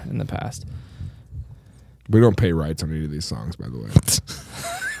before in the past. We don't pay rights on any of these songs, by the way.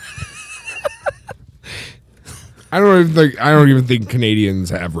 I don't even think Canadians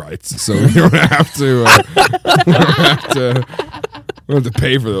have rights, so we don't have to. We don't have to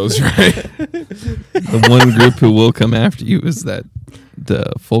pay for those, right? The one group who will come after you is the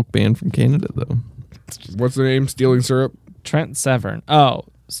folk band from Canada, though. What's the name? Stealing Syrup? Trent Severn. Oh,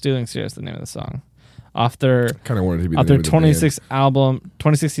 Stealing Syrup is the name of the song. Off their kind of wanted to be off the their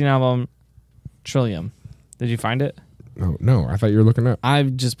 2016 album, Trillium. Did you find it? Oh, no, I thought you were looking up. I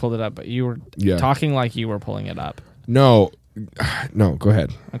just pulled it up, but you were talking like you were pulling it up. No, go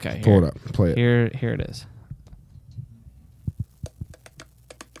ahead. Okay, pull it up. Play it. Here it is.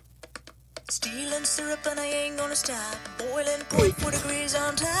 Stealing syrup and I ain't gonna stop. Boiling point 4 degrees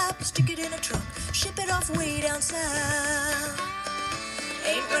on top. Stick it in a truck, ship it off way down south.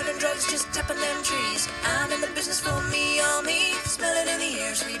 Ain't running drugs, just tapping them trees. I'm in the business for me, all me. Smell it in the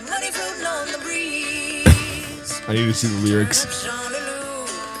air, sweet money floating on the breeze. I need to see the lyrics.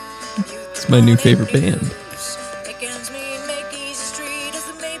 It's my new favorite band.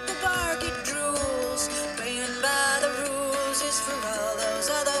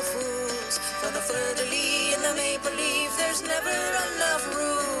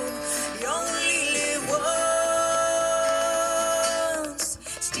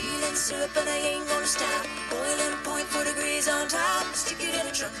 But I ain't gonna stop. Boiling point 4 degrees on top. Stick it in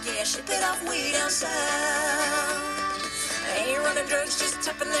a truck, yeah, ship it off way down south. I ain't running drugs, just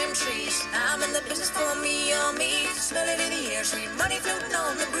tapping them trees. I'm in the business for me, on me. Smell it in the air, sweet money floating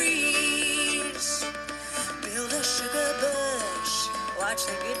on the breeze. Build a sugar bush, watch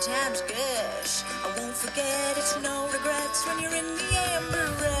the good times gush. I won't forget, it's no regrets when you're in the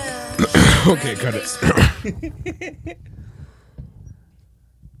amber rush. Okay, cut it.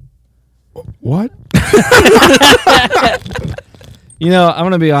 What? You know, I'm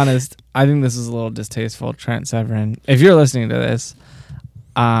going to be honest. I think this is a little distasteful, Trent Severn. If you're listening to this,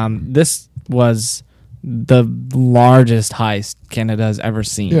 this was the largest heist Canada's ever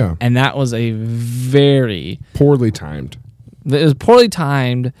seen. Yeah. And that was a very... Poorly timed. It was poorly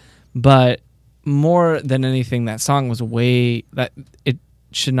timed, but more than anything, that song was that it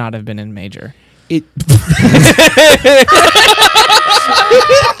should not have been in major. It...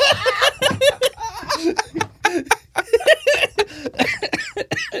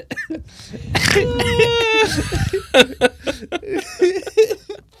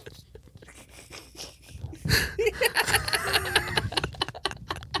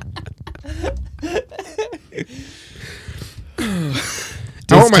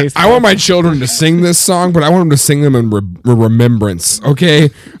 distasteful. I want my children to sing this song, but I want them to sing them in remembrance. Okay,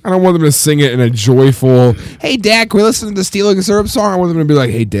 I don't want them to sing it in a joyful. Hey, Dad, can we listen to the Stealing Syrup song? I want them to be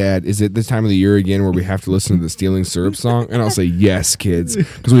like, Hey, Dad, is it this time of the year again where we have to listen to the Stealing Syrup song? And I'll say, yes, kids,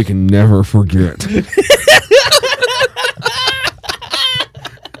 because we can never forget.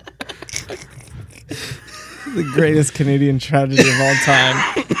 The greatest Canadian tragedy of all time.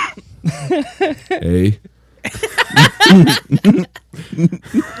 Hey.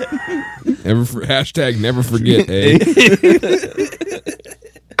 Hashtag never forget, eh?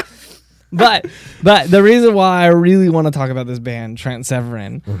 But the reason why I really want to talk about this band, Trent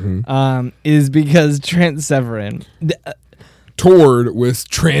Severin, is because Trent Severin toured with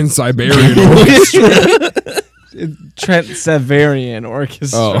Trans-Siberian Orchestra. Trent Severian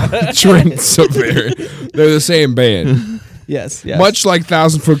Orchestra. Oh, Trans-Siberian. They're the same band. Yes. Much like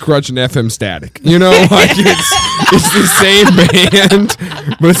 1,000 Foot Crutch and FM Static. You know, like it's the same band,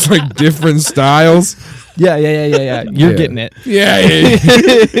 but it's like different styles. Yeah. You're getting it.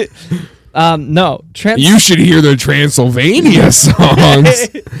 Yeah. No, Trent. You should hear the Transylvania songs.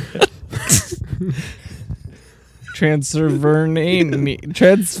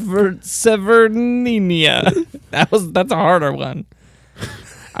 Transverninia. That's a harder one.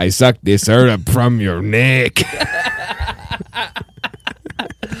 I sucked this syrup from your neck.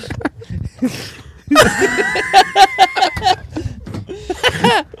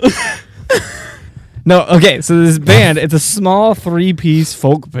 No, okay, so this band, it's a small 3-piece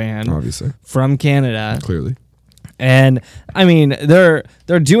folk band, Obviously, from Canada. clearly. And I mean, they're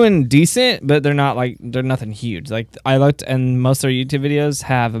doing decent, but they're nothing huge. Like I looked, and most of their YouTube videos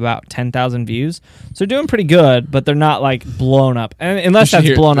have about 10,000 views, so they're doing pretty good. But they're not like blown up, and unless that's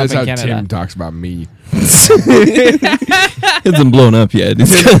blown up in how Canada. Tim talks about me. It hasn't blown up yet.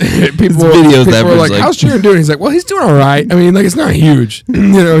 People are like, "How's Sharon doing?" He's like, "Well, he's doing all right. I mean, like it's not huge.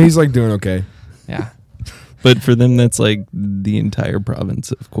 He's like doing okay." Yeah. But for them, that's like the entire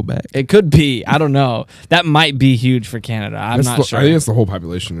province of Quebec. It could be. I don't know. That might be huge for Canada. I'm not sure. I think it's the whole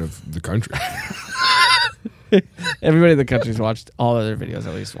population of the country. Everybody in the country's watched all of their videos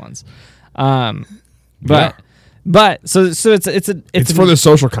at least once. So it's for the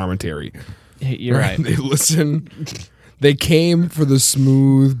social commentary. You're right. They listen. They came for the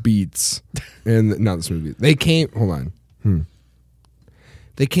smooth beats, and not the smooth beats. They came. Hold on.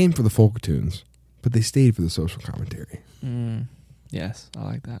 They came for the folk tunes, but they stayed for the social commentary. Yes, I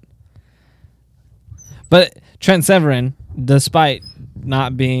like that. But Trent Severin, despite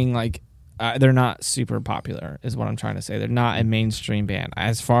not being like, they're not super popular, is what I'm trying to say. They're not a mainstream band,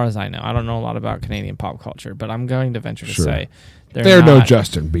 as far as I know. I don't know a lot about Canadian pop culture, but I'm going to venture to say they're no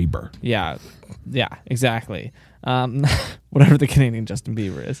Justin Bieber. Yeah, exactly. Whatever the Canadian Justin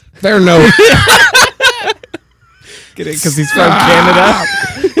Bieber is. They're no. Because he's from Canada.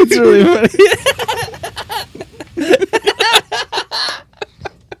 It's really funny.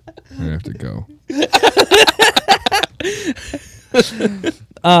 I have to go.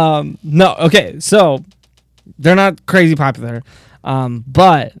 No, okay, so they're not crazy popular,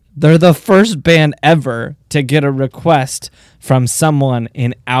 but they're the first band ever to get a request from someone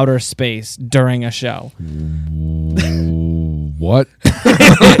in outer space during a show. What?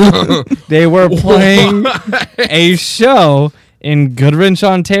 They were playing a show in Goodrich,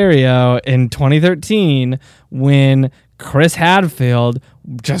 Ontario in 2013 when Chris Hadfield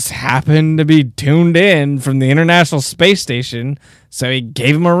just happened to be tuned in from the International Space Station. So he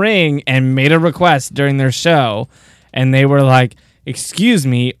gave him a ring and made a request during their show. And they were like, "Excuse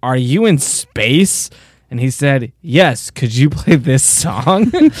me, are you in space?" And he said, "Yes, could you play this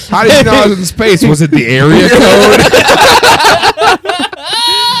song?" How did you know I was in space? Was it the area code?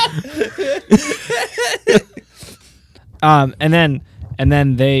 And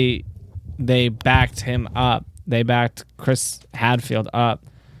then they backed him up. They backed Chris Hadfield up.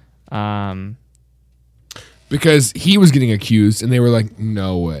 Because he was getting accused, and they were like,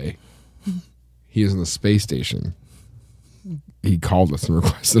 "No way. He is on the space station. He called us and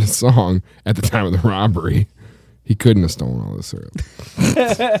requested a song at the time of the robbery. He couldn't have stolen all this syrup."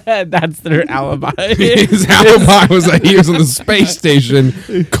 That's their alibi. His alibi was that he was on the space station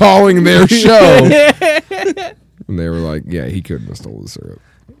calling their show. And they were like, "Yeah, he couldn't have stolen the syrup."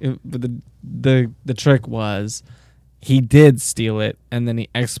 But the trick was he did steal it, and then he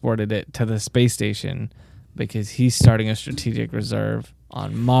exported it to the space station because he's starting a strategic reserve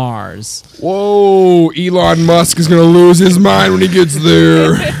on Mars. Whoa, Elon Musk is going to lose his mind when he gets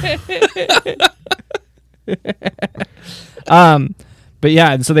there. But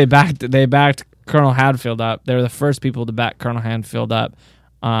yeah, and so they backed Colonel Hadfield up. They were the first people to back Colonel Hadfield up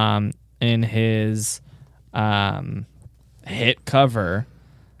in his hit cover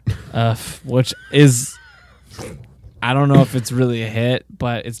which is, I don't know if it's really a hit,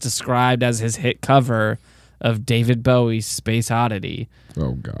 but it's described as his hit cover of David Bowie's Space Oddity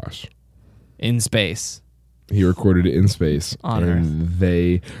Oh gosh. in space. He recorded it in space. On and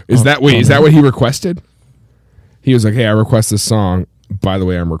is that what he requested? He was like, "Hey, I request this song. By the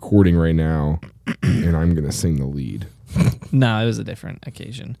way, I'm recording right now, and I'm gonna sing the lead." No, it was a different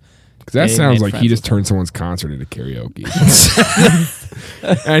occasion. Because that They sounds made like he friends just with turned someone's concert into karaoke,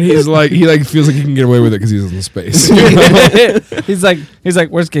 and he feels like he can get away with it because he's in space. He's like,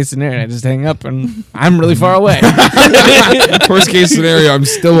 worst case scenario, I just hang up and I'm really far away. Worst case scenario, I'm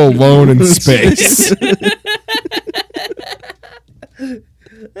still alone in space.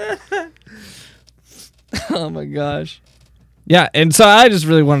 Oh my gosh. Yeah, and so I just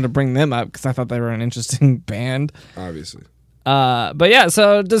really wanted to bring them up because I thought they were an interesting band. Obviously. But yeah,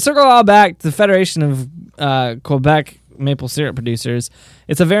 so to circle all back, the Federation of Quebec maple syrup producers,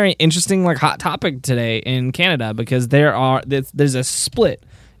 it's a very interesting, like, hot topic today in Canada because there's a split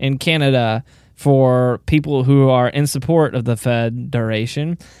in Canada for people who are in support of the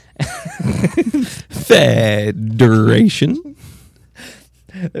Federation. Federation.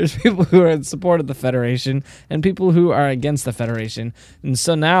 There's people who are in support of the Federation and people who are against the Federation. And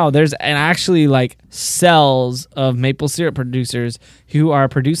so now there's actually like cells of maple syrup producers who are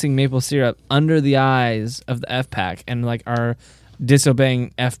producing maple syrup under the eyes of the FPAC and like are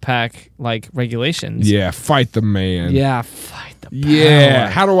disobeying FPAC like regulations. Yeah, fight the man. Yeah, fight the power. Yeah.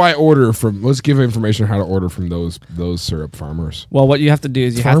 How do I order from? Let's give information on how to order from those syrup farmers. Well, what you have to do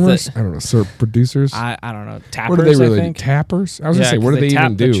is you Farmers? have to. I don't know. Syrup producers. I don't know. Tappers, What do they really I think. do? Tappers? I was gonna say, 'cause what do they tap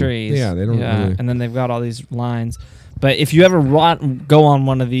even the do? trees. Yeah, they don't really. And then they've got all these lines. But if you ever go on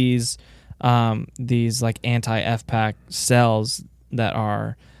one of these like anti-FPAC cells that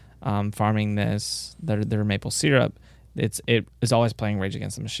are farming their maple syrup, it is always playing Rage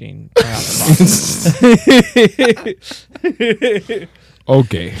Against the Machine.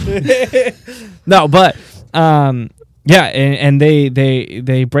 Okay. No, but yeah, and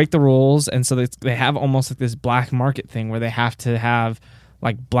they break the rules, and so they have almost like this black market thing where they have to have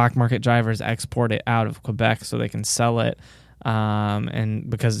like black market drivers export it out of Quebec so they can sell it. And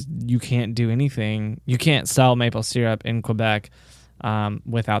because you can't do anything, you can't sell maple syrup in Quebec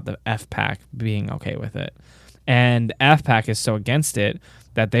without the FPAC being okay with it. And FPAC is so against it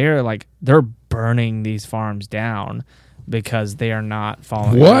that they're burning these farms down because they are not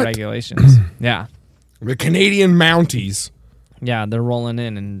following the regulations. Yeah. The Canadian Mounties. Yeah, they're rolling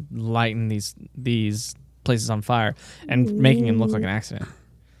in and lighting these places on fire and making them look like an accident.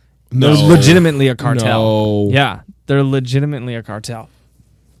 No. They're legitimately a cartel. No. Yeah, they're legitimately a cartel.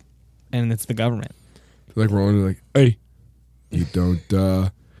 And it's the government. They're like rolling like, hey, you don't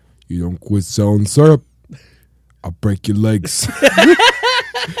quit selling syrup, I'll break your legs.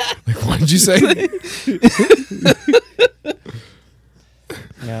 Like, what did you say?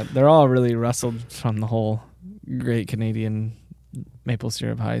 Yeah, they're all really rustled from the whole great Canadian maple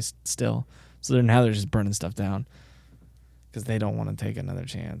syrup heist still. So they're just burning stuff down because they don't want to take another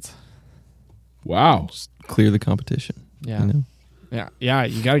chance. Wow. Clear the competition. Yeah. You know? Yeah,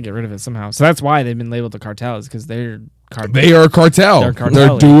 you got to get rid of it somehow. So that's why they've been labeled the cartel, is because they are a cartel. They're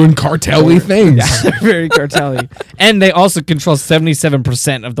cartel-y. doing cartel-y things. Yeah, they're very cartel-y. And they also control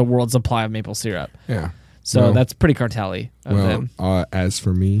 77% of the world's supply of maple syrup. Yeah. So Well- that's pretty cartel-y of them. As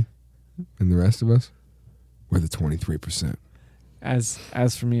for me and the rest of us, we're the 23%. As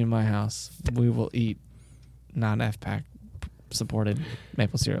for me and my house, we will eat non-FPAC supported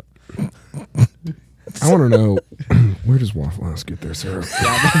maple syrup. I want to know, where does Waffle House get their syrup?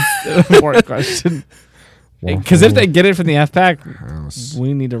 Yeah, that's an important question. Because if they get it from the FPAC, House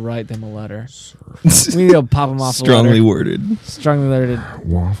we need to write them a letter. syrup. We need to pop them off Strongly a letter. worded. Strongly worded.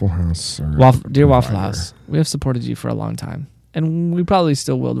 Waffle House syrup. Dear Waffle provider. House, we have supported you for a long time, and we probably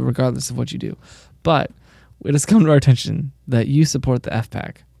still will, regardless of what you do. But it has come to our attention that you support the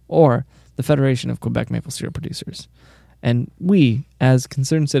FPAC, or the Federation of Quebec Maple Syrup Producers. And we, as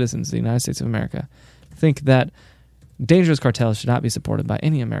concerned citizens of the United States of America, think that dangerous cartels should not be supported by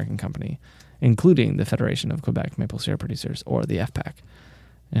any American company, including the Federation of Quebec Maple Syrup Producers, or the FPAC.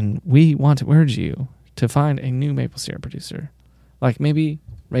 And we want to urge you to find a new maple syrup producer, like maybe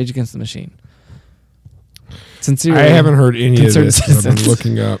Rage Against the Machine. Sincerely, I haven't heard any of concerned this. I've been citizens.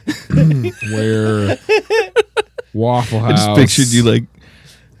 looking up where Waffle I House. just pictured you like,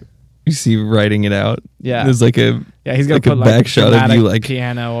 you see writing it out. Yeah. There's like a Yeah, he's gonna like a put like back shot of dramatic you, like,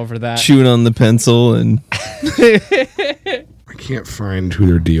 piano over that. chewing on the pencil and I can't find who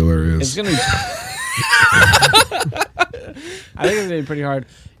their dealer It's is. gonna be. I think it's gonna be pretty hard.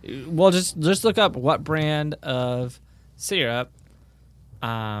 Well, just look up what brand of syrup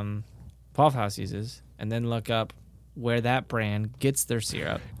Waffle House uses, and then look up where that brand gets their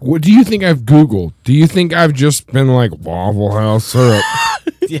syrup. What do you think I've Googled? Do you think I've just been like Waffle House syrup?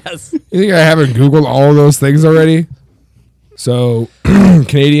 Yes. You think I haven't Googled all of those things already? So,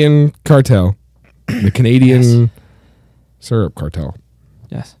 Canadian cartel. The Canadian syrup cartel.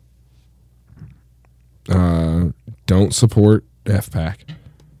 Yes. Don't support FPAC.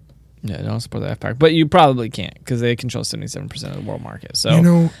 Yeah, don't support the F-Pack. But you probably can't because they control 77% of the world market.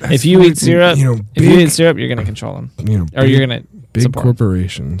 So that's if you why, eat syrup, if you eat syrup, you're going to control them. Or you're going to big support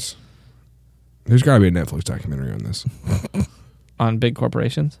corporations. There's got to be a Netflix documentary on this. On big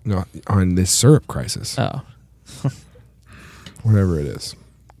corporations? No, on this syrup crisis. Oh. Whatever it is.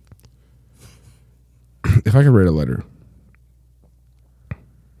 If I could write a letter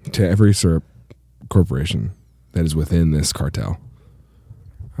to every syrup corporation that is within this cartel,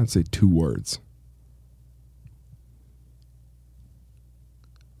 I'd say 2 words.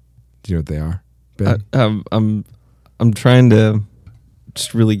 Do you know what they are, Ben? I'm trying to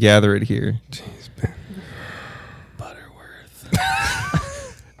just really gather it here. Jeez, Ben. Butterworth.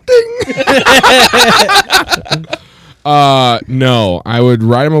 No, I would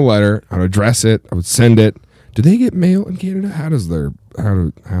write them a letter. I would address it. I would send it. Do they get mail in Canada? How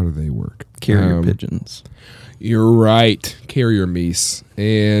do they work? Carrier pigeons. You're right. Carrier meese.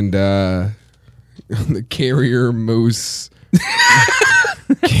 And the carrier moose.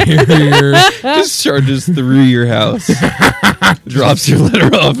 Carrier Just charges through your house. Drops your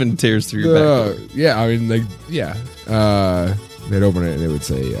letter off and tears through your back. yeah, I mean, like, yeah. They'd open it and it would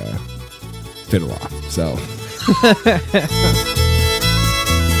say fiddle off. So